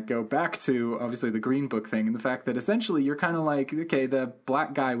we want to go back to, obviously, the Green Book thing, and the fact that essentially you're kind of like, okay, the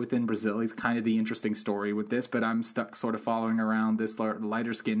black guy within Brazil, he's kind of the interesting story with this, but I'm stuck sort of following around this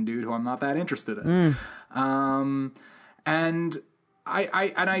lighter skinned dude who I'm not that interested in. And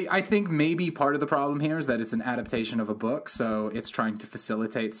I think maybe part of the problem here is that it's an adaptation of a book, so it's trying to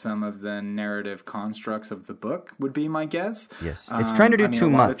facilitate some of the narrative constructs of the book, would be my guess. Yes, it's trying to do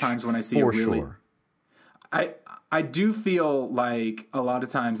too much. A lot of times when I see I do feel like a lot of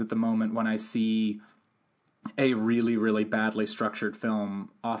times at the moment when I see a really, really badly structured film,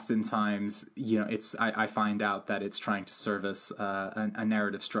 oftentimes, I find out that it's trying to service a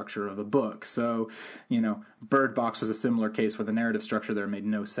narrative structure of a book. So, Bird Box was a similar case where the narrative structure there made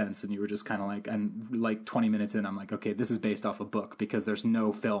no sense, and you were just kind of like, and like 20 minutes in, I'm like, okay, this is based off a book, because there's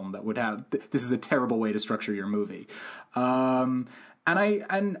no film that would have, this is a terrible way to structure your movie. And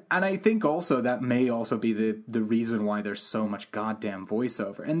I think also that may also be the reason why there's so much goddamn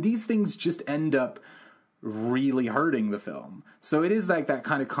voiceover. And these things just end up really hurting the film. So it is like that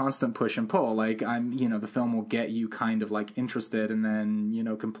kind of constant push and pull. Like the film will get you kind of like interested and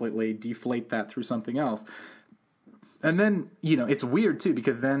then, completely deflate that through something else. And then, it's weird too,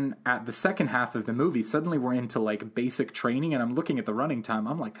 because then at the second half of the movie, suddenly we're into like basic training, and I'm looking at the running time.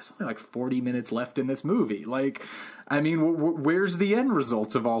 I'm like, there's only like 40 minutes left in this movie. Like, I mean, where's the end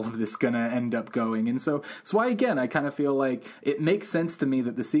result of all of this going to end up going? And so that's why, again, I kind of feel like it makes sense to me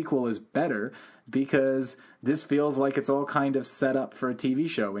that the sequel is better, because this feels like it's all kind of set up for a TV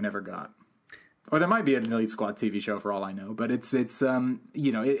show we never got. Or there might be an Elite Squad TV show for all I know, but it just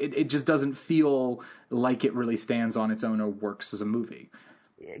doesn't feel like it really stands on its own or works as a movie.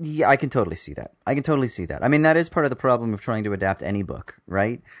 Yeah, I can totally see that. I mean, that is part of the problem of trying to adapt any book,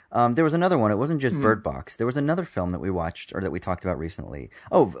 right? There was another one. It wasn't just Bird Box. There was another film that we watched, or that we talked about recently.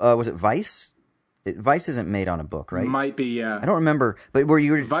 Oh, was it Vice? Vice isn't made on a book, right? Might be, yeah. I don't remember, but were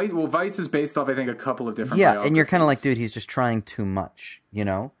you... Vice is based off, I think, a couple of different biographies. And you're kind of like, dude, he's just trying too much,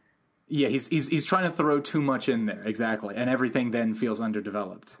 Yeah, he's trying to throw too much in there, exactly, and everything then feels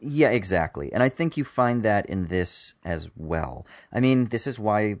underdeveloped. Yeah, exactly, and I think you find that in this as well. I mean, this is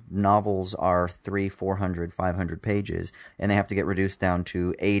why novels are 300, 400, 500 pages, and they have to get reduced down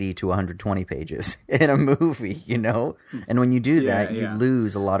to 80 to 120 pages in a movie, And when you do that, you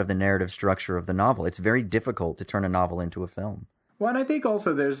lose a lot of the narrative structure of the novel. It's very difficult to turn a novel into a film. Well, and I think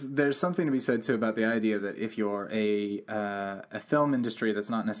also there's something to be said too about the idea that if you're a film industry that's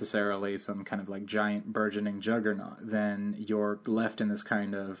not necessarily some kind of like giant burgeoning juggernaut, then you're left in this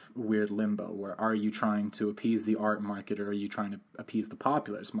kind of weird limbo where are you trying to appease the art market, or are you trying to appease the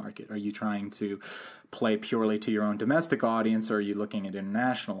populist market? Are you trying to play purely to your own domestic audience, or are you looking at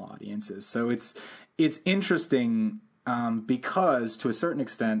international audiences? So it's interesting. Because to a certain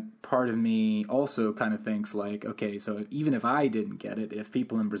extent, part of me also kind of thinks like, okay, so even if I didn't get it, if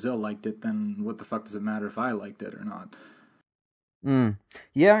people in Brazil liked it, then what the fuck does it matter if I liked it or not?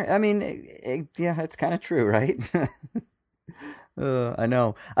 Yeah, I mean, it's kind of true, right? I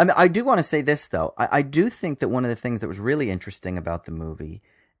know. I mean, I do want to say this, though. I do think that one of the things that was really interesting about the movie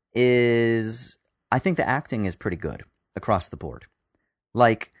is I think the acting is pretty good across the board.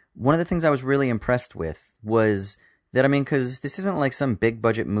 Like, one of the things I was really impressed with was... that, I mean, because this isn't like some big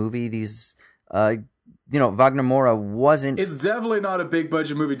budget movie. These, Wagner Moura wasn't... It's definitely not a big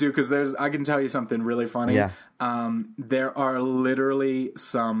budget movie, dude, because I can tell you something really funny. Yeah. There are literally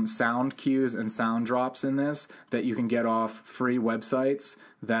some sound cues and sound drops in this that you can get off free websites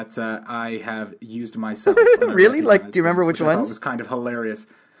that I have used myself. Really? Like, do you remember which ones? I thought was kind of hilarious.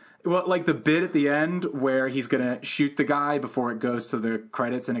 Well, like the bit at the end where he's going to shoot the guy before it goes to the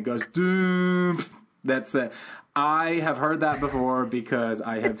credits and it goes... doom. That's it. I have heard that before because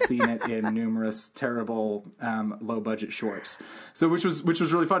I have seen it in numerous terrible low budget shorts. So which was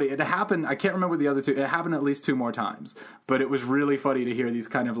really funny. It happened. I can't remember the other two. It happened at least 2 more times, but it was really funny to hear these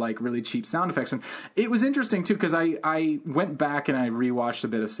kind of like really cheap sound effects. And it was interesting too because I went back and I rewatched a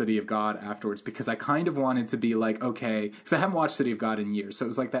bit of City of God afterwards because I kind of wanted to be like, okay, because I haven't watched City of God in years. So it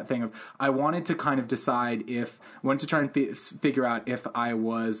was like that thing of I wanted to kind of decide wanted to try and figure out if I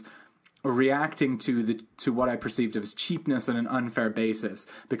was reacting to what I perceived as cheapness on an unfair basis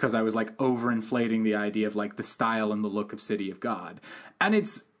because I was like overinflating the idea of like the style and the look of City of God. And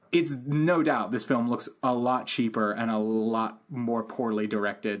it's it's no doubt this film looks a lot cheaper and a lot more poorly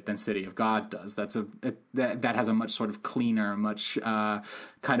directed than City of God does. That has a much sort of cleaner, much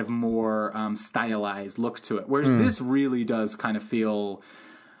kind of more stylized look to it. Whereas this really does kind of feel.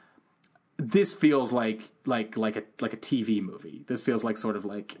 This feels like a TV movie. This feels like sort of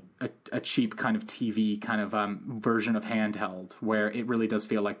like a cheap kind of TV kind of version of Handheld, where it really does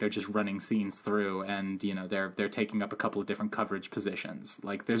feel like they're just running scenes through, and you know they're taking up a couple of different coverage positions.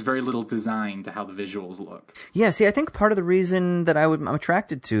 Like there's very little design to how the visuals look. Yeah, see, I think part of the reason that I'm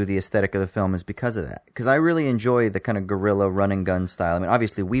attracted to the aesthetic of the film is because of that. Because I really enjoy the kind of guerrilla run and gun style. I mean,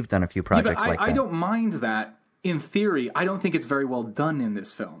 obviously we've done a few projects like that. I don't mind that. In theory, I don't think it's very well done in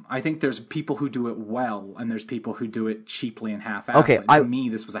this film. I think there's people who do it well, and there's people who do it cheaply and half-assed. Okay, to me,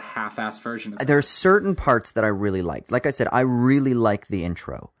 this was a half-assed version of that. There are certain parts that I really liked. Like I said, I really liked the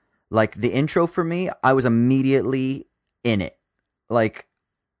intro. Like, the intro for me, I was immediately in it. Like,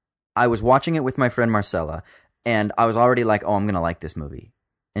 I was watching it with my friend Marcella, and I was already like, oh, I'm going to like this movie.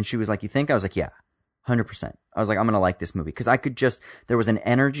 And she was like, you think? I was like, yeah, 100%. I was like, I'm going to like this movie. Because I could just, there was an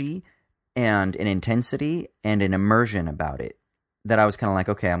energy and an intensity and an immersion about it that I was kind of like,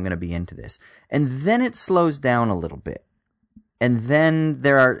 okay, I'm going to be into this. And then it slows down a little bit. And then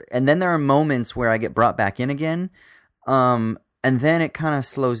there are moments where I get brought back in again. And then it kind of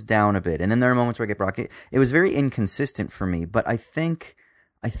slows down a bit. And then there are moments where I get brought in. It was very inconsistent for me, but I think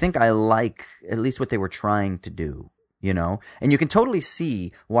I like at least what they were trying to do, you know? And you can totally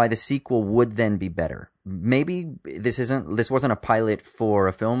see why the sequel would then be better. Maybe this wasn't a pilot for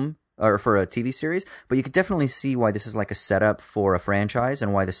a film or for a TV series, but you could definitely see why this is like a setup for a franchise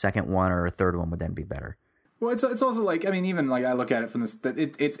and why the second one or a third one would then be better. Well, it's also like, I mean, even like I look at it from this, that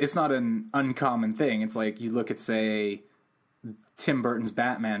it's not an uncommon thing. It's like you look at, say, Tim Burton's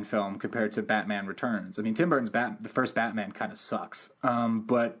Batman film compared to Batman Returns. I mean, Tim Burton's the first Batman kind of sucks,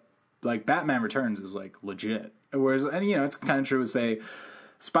 but like Batman Returns is like legit. Whereas, and you know, it's kind of true with, say,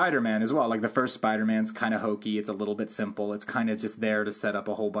 Spider-Man as well. Like the first Spider-Man's kind of hokey. It's a little bit simple. It's kind of just there to set up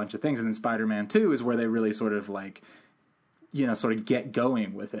a whole bunch of things. And then Spider-Man 2 is where they really sort of like, you know, sort of get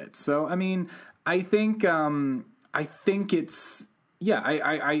going with it. So, I mean, I think it's, yeah,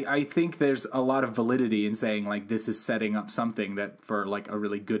 I think there's a lot of validity in saying like this is setting up something that for like a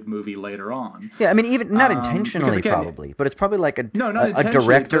really good movie later on. Yeah, I mean, even not intentionally again, probably, but it's probably like a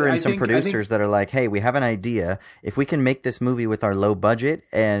director and some producers that are like, hey, we have an idea. If we can make this movie with our low budget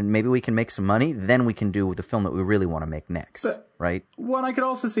and maybe we can make some money, then we can do the film that we really want to make next. Right? Well, I could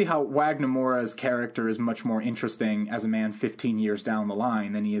also see how Wagner Moura's character is much more interesting as a man 15 years down the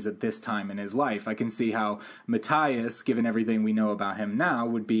line than he is at this time in his life. I can see how Matthias, given everything we know about him now,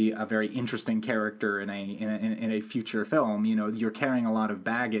 would be a very interesting character in a future film. You know, you're carrying a lot of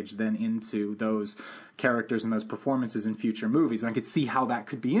baggage then into those characters and those performances in future movies. And I could see how that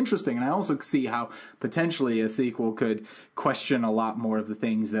could be interesting. And I also see how potentially a sequel could question a lot more of the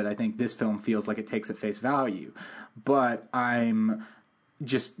things that I think this film feels like it takes at face value. But I'm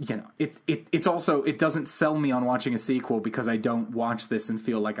just, you know, it's also, it doesn't sell me on watching a sequel because I don't watch this and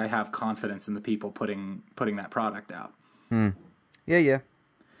feel like I have confidence in the people putting that product out. Yeah.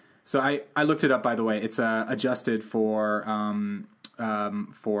 So I looked it up, by the way. It's adjusted for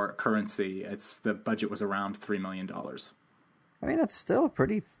currency. The budget was around $3 million. I mean, that's still a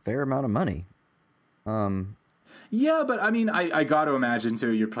pretty fair amount of money. Yeah, but I mean, I got to imagine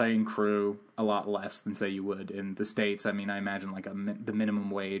too, you're paying crew a lot less than say you would in the States. I mean, I imagine like the minimum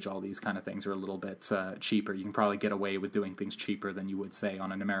wage, all these kind of things are a little bit cheaper. You can probably get away with doing things cheaper than you would say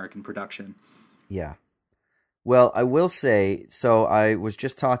on an American production. Yeah. Well, I will say, so I was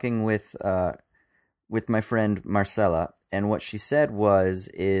just talking with my friend Marcella, and what she said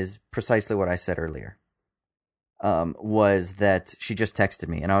is precisely what I said earlier. Was that she just texted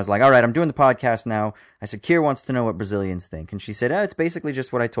me, and I was like, all right, I'm doing the podcast now. I said, Keir wants to know what Brazilians think. And she said, it's basically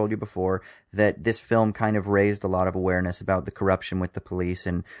just what I told you before, that this film kind of raised a lot of awareness about the corruption with the police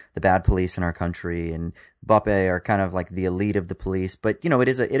and the bad police in our country, and BOPE are kind of like the elite of the police. But, you know, it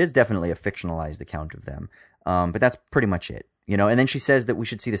is definitely a fictionalized account of them. But that's pretty much it. You know, and then she says that we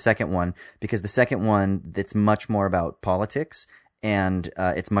should see the second one, because the second one, that's much more about politics, and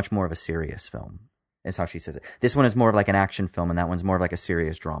it's much more of a serious film. Is how she says it. This one is more of like an action film, and that one's more of like a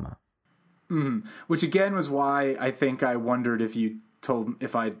serious drama. Mm-hmm. Which again was why I think I wondered if you told me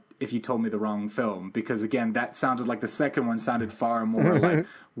the wrong film, because again that sounded like the second one sounded far more like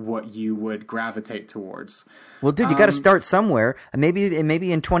what you would gravitate towards. Well, dude, you got to start somewhere. Maybe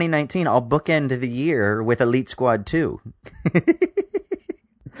in 2019 I'll bookend the year with Elite Squad 2.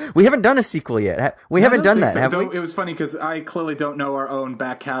 We haven't done a sequel yet. We haven't done that, have we? It was funny because I clearly don't know our own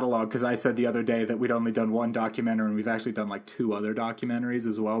back catalog, because I said the other day that we'd only done one documentary, and we've actually done like 2 other documentaries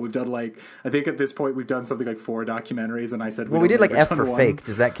as well. We've done like, I think at this point we've done something like 4 documentaries, and I said we did like F for Fake.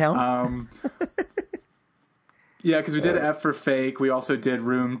 Does that count? Yeah, because we did F for Fake. We also did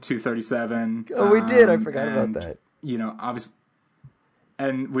Room 237. Oh, we did. I forgot about that. You know, obviously.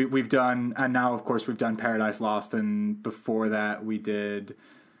 And we've done, and now of course we've done Paradise Lost, and before that we did,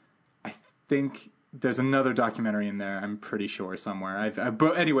 I think there's another documentary in there, I'm pretty sure somewhere.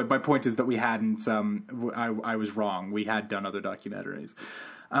 But anyway, my point is that we hadn't, I was wrong. We had done other documentaries.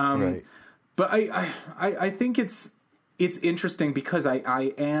 Right. But I think it's interesting because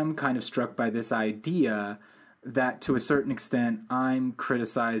I am kind of struck by this idea that to a certain extent I'm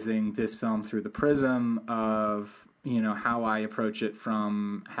criticizing this film through the prism of, you know, how I approach it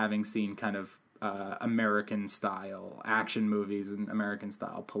from having seen kind of American style action movies and American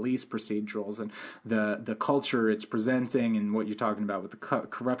style police procedurals, and the culture it's presenting and what you're talking about with the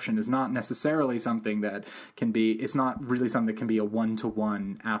corruption is not necessarily something that can be, it's not really something that can be a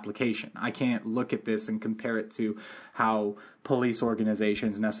one-to-one application. I can't look at this and compare it to how police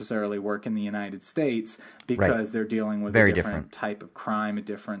organizations necessarily work in the United States, because they're dealing with a different type of crime, a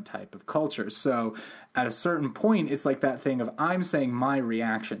different type of culture. So at a certain point, it's like that thing of I'm saying my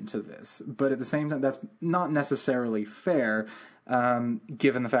reaction to this, but at the same time, that's not necessarily fair,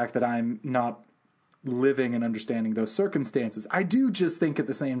 given the fact that I'm not living and understanding those circumstances. I do just think at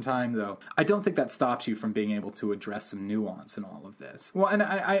the same time, though, I don't think that stops you from being able to address some nuance in all of this. Well, and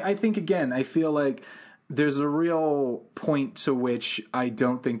I think, again, I feel like there's a real point to which I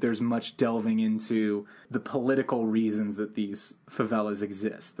don't think there's much delving into the political reasons that these favelas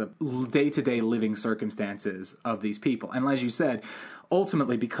exist, the day-to-day living circumstances of these people. And as you said,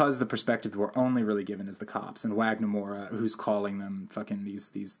 ultimately, because the perspective we're only really given is the cops and Wagner Moura, who's calling them fucking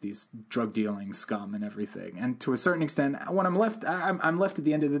these drug dealing scum and everything. And to a certain extent, when I'm left at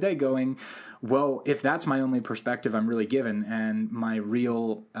the end of the day going, well, if that's my only perspective I'm really given, and my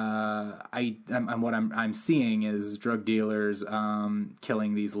real what I'm seeing is drug dealers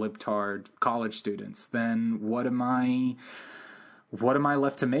killing these libtard college students, then what am I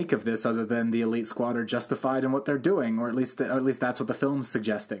left to make of this other than the elite squad are justified in what they're doing, or at least that's what the film's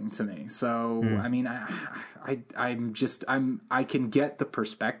suggesting to me. So I mean, I can get the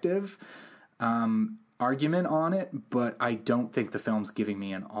perspective argument on it, but I don't think the film's giving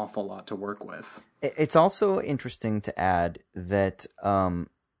me an awful lot to work with. It's also interesting to add that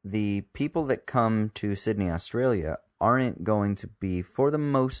the people that come to Sydney, Australia, aren't going to be, for the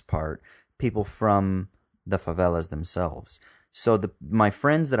most part, people from the favelas themselves. So my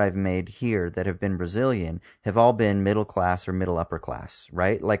friends that I've made here that have been Brazilian have all been middle class or middle upper class,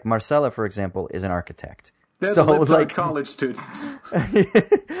 right? Like Marcela, for example, is an architect. They're like college students.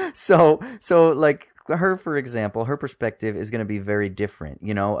 So like her, for example, her perspective is going to be very different.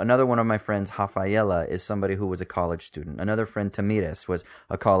 You know, another one of my friends, Rafaela, is somebody who was a college student. Another friend, Tamires, was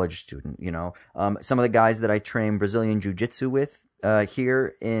a college student. You know, some of the guys that I train Brazilian jiu-jitsu with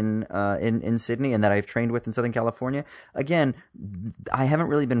here in Sydney, and that I've trained with in Southern California. Again, I haven't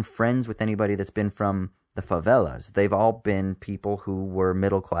really been friends with anybody that's been from the favelas. They've all been people who were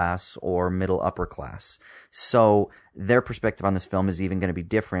middle class or middle upper class. So their perspective on this film is even going to be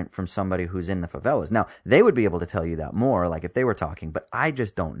different from somebody who's in the favelas. Now, they would be able to tell you that more, like if they were talking, but I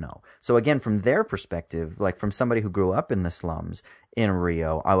just don't know. So again, from their perspective, like from somebody who grew up in the slums in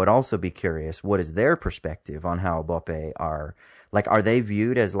Rio, I would also be curious, what is their perspective on how Bope are? Like, are they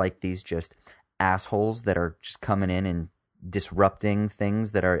viewed as like these just assholes that are just coming in and disrupting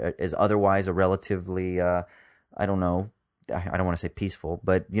things that is otherwise a relatively, I don't know, I don't want to say peaceful,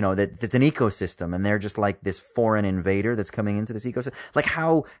 but you know, that's an ecosystem, and they're just like this foreign invader that's coming into this ecosystem. Like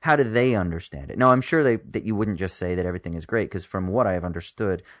how do they understand it? No, I'm sure that you wouldn't just say that everything is great, because from what I've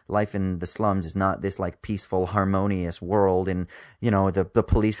understood, life in the slums is not this like peaceful, harmonious world, and you know, the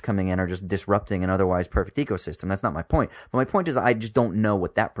police coming in are just disrupting an otherwise perfect ecosystem. That's not my point. But my point is, I just don't know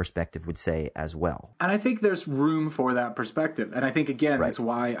what that perspective would say as well. And I think there's room for that perspective. And I think, again, that's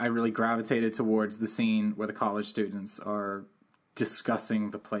why I really gravitated towards the scene where the college students are discussing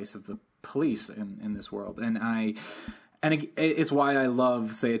the place of the police in this world. And it's why I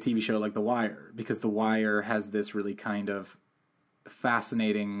love, say, a TV show like The Wire, because The Wire has this really kind of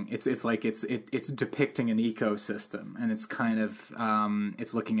fascinating, it's depicting an ecosystem, and it's kind of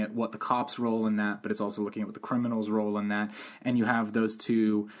it's looking at what the cops' role in that, but it's also looking at what the criminals' role in that, and you have those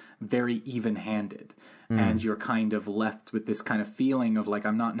two very even-handed, and you're kind of left with this kind of feeling of like,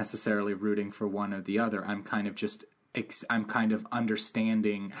 I'm not necessarily rooting for one or the other, I'm kind of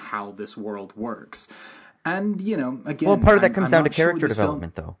understanding how this world works. And, you know, again... Well, part of that comes down to character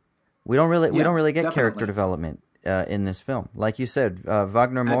development, though. We don't really get definitely. Character development in this film. Like you said,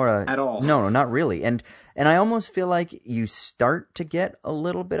 Wagner Moura... At all. No, not really. And I almost feel like you start to get a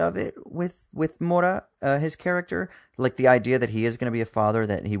little bit of it with Moura, his character. Like the idea that he is going to be a father,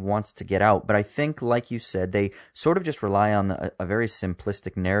 that he wants to get out. But I think, like you said, they sort of just rely on a very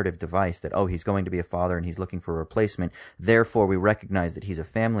simplistic narrative device that, oh, he's going to be a father and he's looking for a replacement. Therefore, we recognize that he's a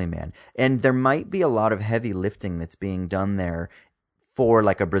family man. And there might be a lot of heavy lifting that's being done there for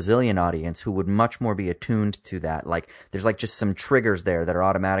like a Brazilian audience who would much more be attuned to that. Like there's like just some triggers there that are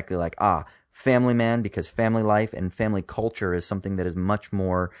automatically like, family man, because family life and family culture is something that is much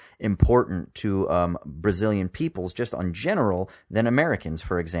more important to Brazilian peoples just on general than Americans,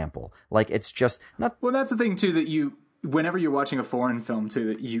 for example. Like it's just not... Well, that's the thing too, that whenever you're watching a foreign film too,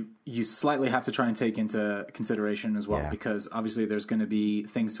 that you slightly have to try and take into consideration as well, because obviously there's going to be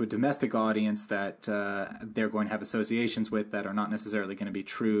things to a domestic audience that they're going to have associations with that are not necessarily going to be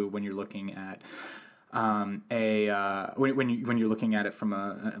true when you're looking at when you're looking at it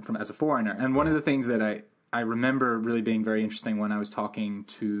from as a foreigner. And one of the things that I remember really being very interesting when I was talking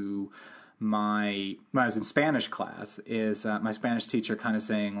to when I was in Spanish class is my Spanish teacher kind of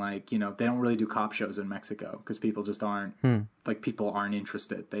saying, like, you know, they don't really do cop shows in Mexico because people just aren't like, people aren't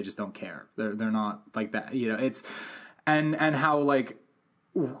interested. They just don't care. They're not like that, you know. It's and how, like,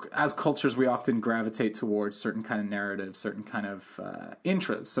 as cultures we often gravitate towards certain kind of narratives, certain kind of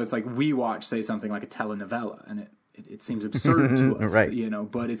interests. So it's like we watch, say, something like a telenovela, and it seems absurd to us, right. You know,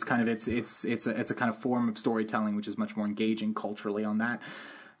 but it's kind of it's a kind of form of storytelling which is much more engaging culturally on that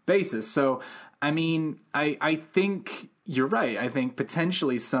basis. So, I mean, I think you're right. I think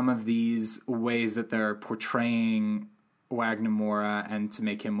potentially some of these ways that they're portraying Wagner Moura and to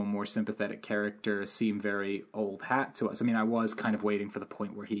make him a more sympathetic character seem very old hat to us. I mean, I was kind of waiting for the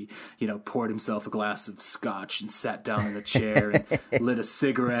point where he, you know, poured himself a glass of scotch and sat down in a chair and lit a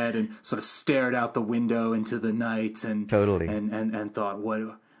cigarette and sort of stared out the window into the night and totally and thought,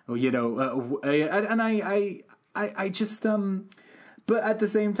 what, you know, and I just but at the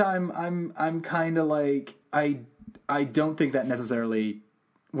same time, I'm kind of like, I don't think that necessarily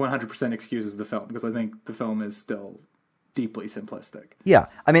 100% excuses the film, because I think the film is still deeply simplistic. Yeah,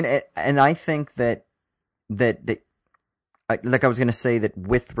 I mean, and I think that like I was going to say that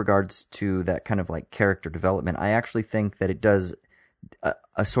with regards to that kind of like character development, I actually think that it does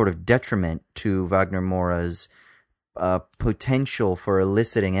a sort of detriment to Wagner Moura's potential for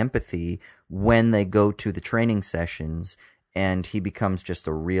eliciting empathy when they go to the training sessions and he becomes just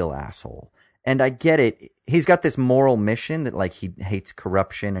a real asshole. And I get it. He's got this moral mission that, like, he hates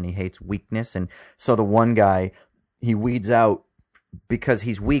corruption and he hates weakness. And so the one guy he weeds out because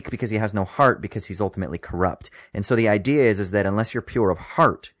he's weak, because he has no heart, because he's ultimately corrupt. And so the idea is that unless you're pure of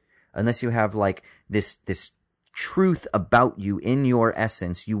heart, unless you have like this truth about you in your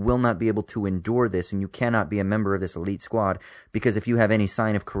essence, you will not be able to endure this, and you cannot be a member of this elite squad, because if you have any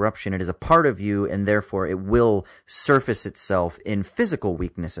sign of corruption, it is a part of you, and therefore it will surface itself in physical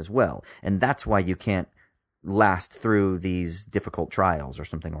weakness as well. And that's why you can't last through these difficult trials or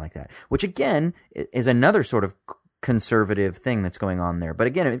something like that, which again is another sort of conservative thing that's going on there. But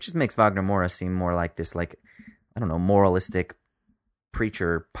again, it just makes Wagner Moura seem more like this, like, I don't know, moralistic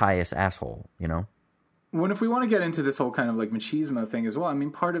preacher, pious asshole, you know? Well, if we want to get into this whole kind of like machismo thing as well, I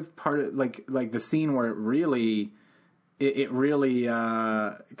mean, part of like the scene where it really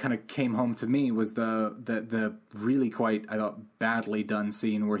kind of came home to me was the really quite, I thought, badly done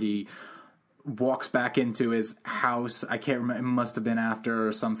scene where he walks back into his house. I can't remember, it must have been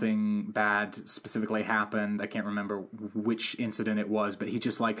after something bad specifically happened. I can't remember which incident it was, but he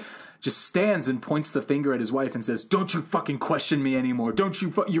just stands and points the finger at his wife and says, "Don't you fucking question me anymore.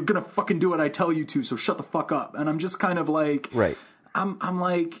 You're gonna fucking do what I tell you to, so shut the fuck up." And I'm just kind of like, right. I'm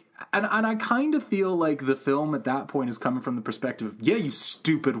like, and I kind of feel like the film at that point is coming from the perspective of, yeah, you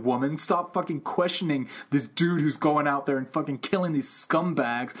stupid woman, stop fucking questioning this dude who's going out there and fucking killing these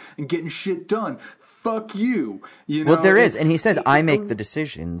scumbags and getting shit done. Fuck you. You know, well, there is, and he says, I make the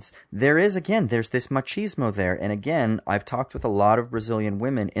decisions. There's this machismo there, and again, I've talked with a lot of Brazilian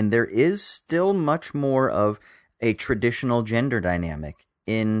women, and there is still much more of a traditional gender dynamic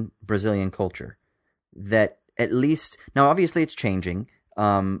in Brazilian culture that, at least, now obviously it's changing,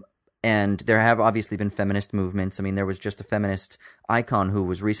 and there have obviously been feminist movements. I mean, there was just a feminist icon who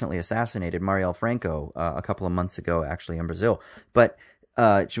was recently assassinated, Marielle Franco, a couple of months ago, actually, in Brazil. But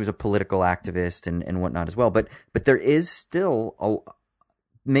she was a political activist and whatnot as well. But there is still,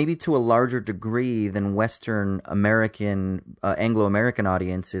 maybe to a larger degree than Western American, Anglo-American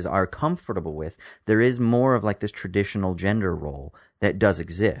audiences are comfortable with, there is more of like this traditional gender role that does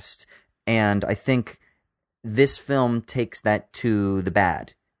exist. And I think this film takes that to the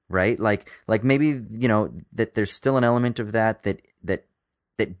bad, right? Like maybe, you know, that there's still an element of that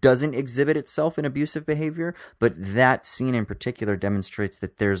doesn't exhibit itself in abusive behavior, but that scene in particular demonstrates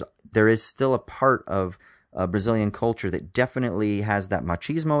that there is still a part of Brazilian culture that definitely has that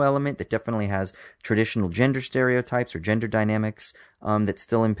machismo element, that definitely has traditional gender stereotypes or gender dynamics that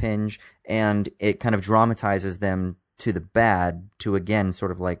still impinge, and it kind of dramatizes them to the bad to, again,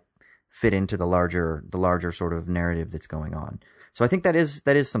 sort of like fit into the larger sort of narrative that's going on. So I think that is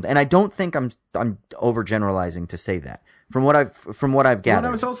something, and I don't think I'm overgeneralizing to say that from what I've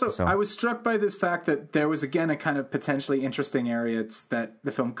gathered. Well, I was struck by this fact that there was, again, a kind of potentially interesting area that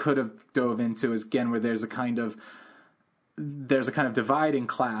the film could have dove into, is again where there's a kind of divide and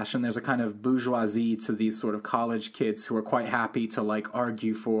clash, and there's a kind of bourgeoisie to these sort of college kids who are quite happy to like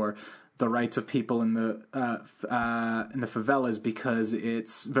argue for the rights of people in the favelas because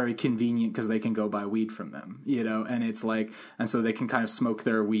it's very convenient because they can go buy weed from them, you know, and it's like, and so they can kind of smoke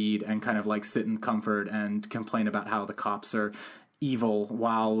their weed and kind of like sit in comfort and complain about how the cops are evil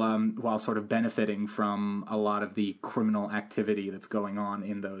while sort of benefiting from a lot of the criminal activity that's going on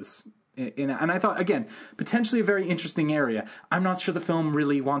in those. And I thought, again, potentially a very interesting area. I'm not sure the film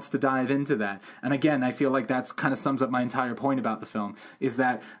really wants to dive into that. And again, I feel like that's kind of sums up my entire point about the film, is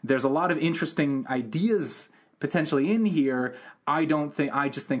that there's a lot of interesting ideas potentially in here. I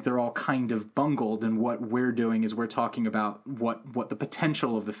just think they're all kind of bungled, and what we're doing is we're talking about what the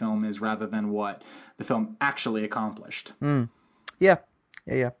potential of the film is rather than what the film actually accomplished. Yeah.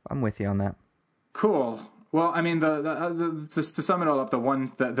 I'm with you on that. Cool. Well, I mean, just to sum it all up,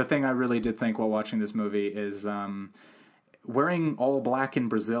 the thing I really did think while watching this movie is wearing all black in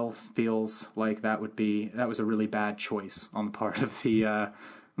Brazil feels like that was a really bad choice on the part of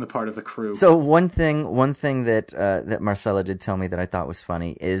the crew. So one thing that Marcella did tell me that I thought was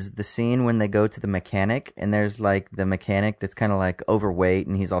funny is the scene when they go to the mechanic, and there's like the mechanic that's kind of like overweight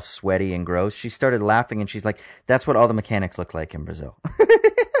and he's all sweaty and gross. She started laughing and she's like, "That's what all the mechanics look like in Brazil."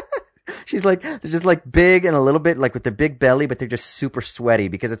 She's like, they're just like big and a little bit like with the big belly, but they're just super sweaty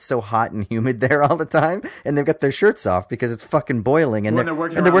because it's so hot and humid there all the time. And they've got their shirts off because it's fucking boiling, and they're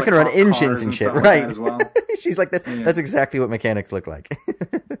working around engines and shit. Right. As well. She's like, that's exactly what mechanics look like.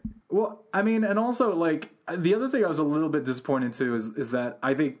 Well, I mean, and also like the other thing I was a little bit disappointed too is that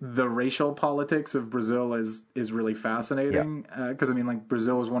I think the racial politics of Brazil is really fascinating. Because I mean, like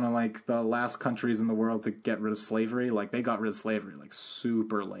Brazil was one of like the last countries in the world to get rid of slavery. Like they got rid of slavery like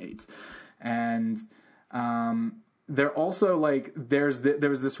super late. And they're also like there was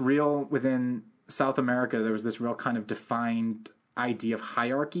this real within South America, there was this real kind of defined idea of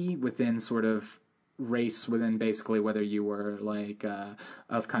hierarchy within sort of race, within basically whether you were like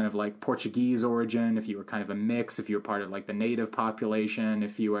of kind of like Portuguese origin, if you were kind of a mix, if you were part of like the native population,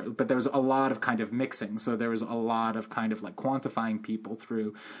 if you were, but there was a lot of kind of mixing. So there was a lot of kind of like quantifying people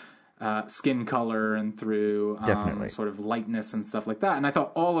through skin color and through sort of lightness and stuff like that. And I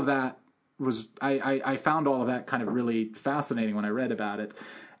thought all of that was I found all of that kind of really fascinating when I read about it.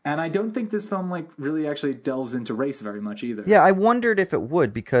 And I don't think this film like really actually delves into race very much either. Yeah, I wondered if it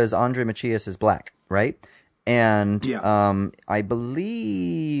would, because Andre Macias is black, right? And I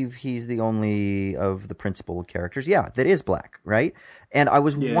believe he's the only of the principal characters, that is black, right? And I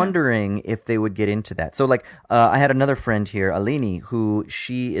was wondering if they would get into that. So like I had another friend here, Alini, who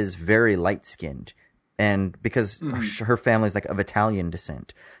she is very light-skinned. And because her family's like of Italian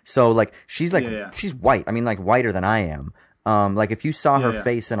descent. So like she's like she's white. I mean like whiter than I am. Like if you saw her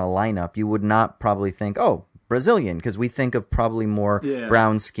face in a lineup, you would not probably think, "Oh, Brazilian," because we think of probably more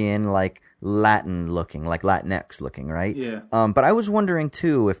brown skin, like Latin looking, like Latinx looking, right? Yeah. But I was wondering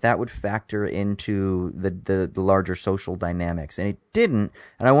too if that would factor into the larger social dynamics, and it didn't.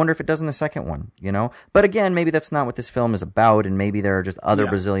 And I wonder if it does in the second one, you know? But again, maybe that's not what this film is about, and maybe there are just other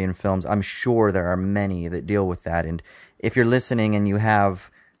Brazilian films. I'm sure there are many that deal with that. And if you're listening and you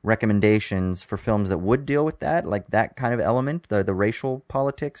have recommendations for films that would deal with that, like that kind of element, the racial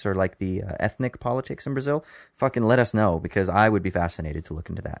politics or like the ethnic politics in Brazil, fucking let us know, because I would be fascinated to look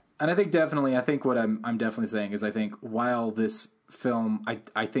into that. And I think what I'm definitely saying is I think while this film,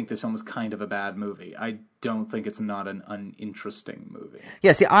 I think this film is kind of a bad movie. I don't think it's not an uninteresting movie.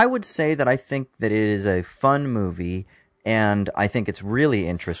 Yeah, see, I would say that I think that it is a fun movie, and I think it's really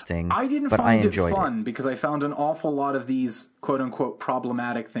interesting. I didn't find it fun because I found an awful lot of these quote-unquote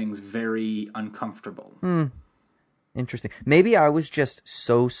problematic things very uncomfortable. Interesting. Maybe I was just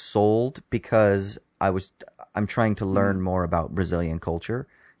so sold because I'm trying to learn more about Brazilian culture.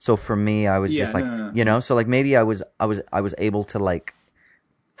 So for me, I was just like, you know, so like maybe I was able to like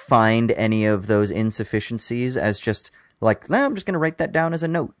find any of those insufficiencies as just Like, nah, I'm just going to write that down as a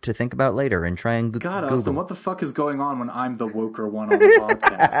note to think about later and try and God, Google. Austin, what the fuck is going on when I'm the woker one on the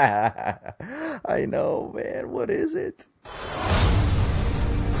podcast? I know, man. What is it?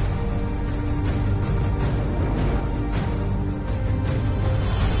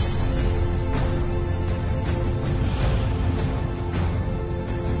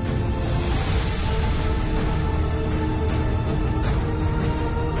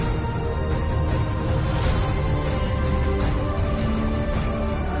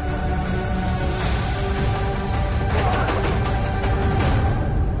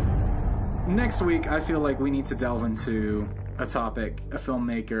 Next week, I feel like we need to delve into a topic, a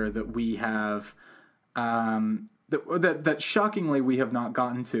filmmaker that we have, that shockingly we have not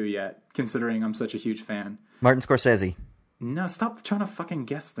gotten to yet, considering I'm such a huge fan. Martin Scorsese. No, stop trying to fucking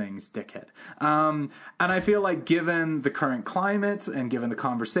guess things, dickhead. And I feel like given the current climate and given the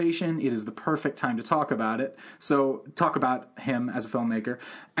conversation, it is the perfect time to talk about it. So talk about him as a filmmaker.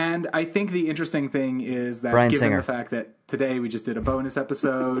 And I think the interesting thing is that Bryan given Singer. the fact that today we just did a bonus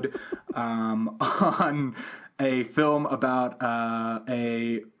episode on a film about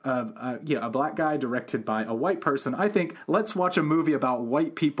a black guy directed by a white person, I think let's watch a movie about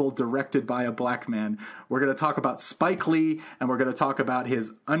white people directed by a black man. We're going to talk about Spike Lee, and we're going to talk about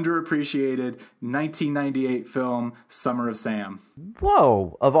his underappreciated 1998 film, Summer of Sam.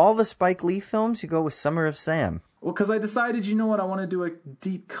 Whoa. Of all the Spike Lee films, you go with Summer of Sam. Well, because I decided, you know what, I want to do a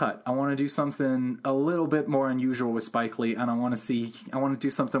deep cut. I want to do something a little bit more unusual with Spike Lee, and I want to do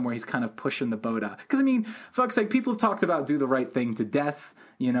something where he's kind of pushing the boat out. Because, I mean, fuck's sake, people have talked about Do the Right Thing to death,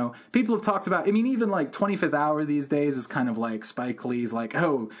 you know? People have talked about, I mean, even like 25th Hour these days is kind of like Spike Lee's like,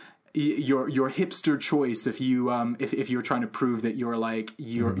 oh, your hipster choice if you if you're trying to prove that you're like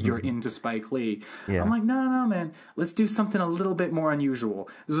you're into Spike Lee. Yeah. I'm like, no, man, let's do something a little bit more unusual.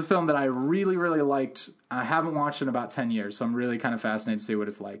 This is a film that I really, really liked. I haven't watched in about 10 years, so I'm really kind of fascinated to see what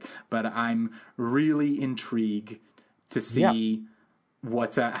it's like. But I'm really intrigued to see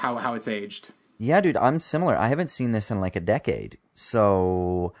what how it's aged. Yeah, dude, I'm similar. I haven't seen this in like a decade,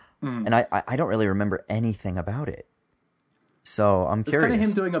 so and I don't really remember anything about it. So I'm curious. It's kind of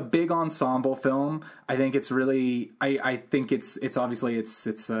him doing a big ensemble film. I think it's really. I think it's obviously it's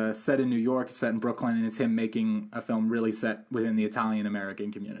set in New York, it's set in Brooklyn, and it's him making a film really set within the Italian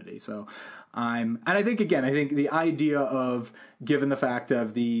American community. So and I think the idea of, given the fact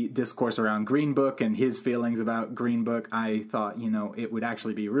of the discourse around Green Book and his feelings about Green Book, I thought, you know, it would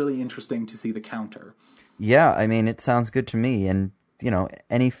actually be really interesting to see the counter. Yeah, I mean, it sounds good to me, and you know,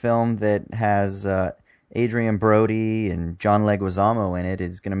 any film that has Adrian Brody and John Leguizamo in it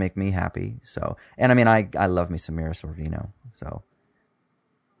is going to make me happy. So, and I mean, I love me some Mira Sorvino. So,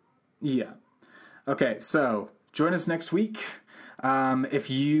 yeah. Okay, so join us next week. If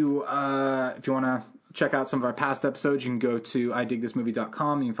you want to check out some of our past episodes, you can go to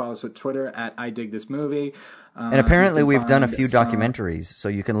idigthismovie.com. You can follow us on Twitter at idigthismovie. And apparently we've done a few documentaries, so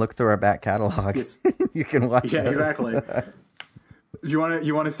you can look through our back catalog. Yes. You can watch. Yeah, those. Exactly. You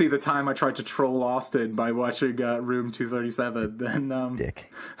want to see the time I tried to troll Austin by watching Room 237? Then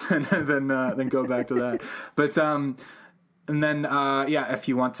Dick. then go back to that. But and then if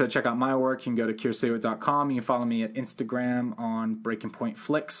you want to check out my work, you can go to kirstewart.com. You can follow me at Instagram on Breaking Point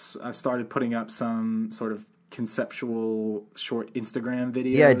Flicks. I've started putting up some sort of conceptual short Instagram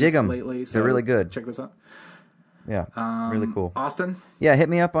videos. Yeah, I dig them lately. So they're really good. Check this out. Yeah, really cool. Austin? Yeah, hit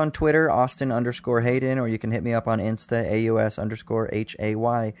me up on Twitter, Austin_Hayden, or you can hit me up on Insta,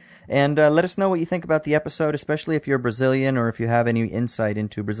 AUS_HAY. And let us know what you think about the episode, especially if you're Brazilian or if you have any insight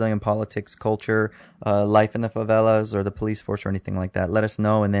into Brazilian politics, culture, life in the favelas, or the police force, or anything like that. Let us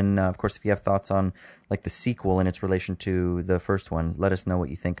know. And then, of course, if you have thoughts on like the sequel and its relation to the first one, let us know what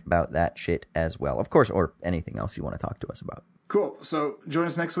you think about that shit as well. Of course, or anything else you want to talk to us about. Cool. So join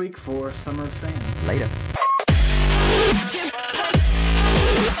us next week for Summer of Sam. Later.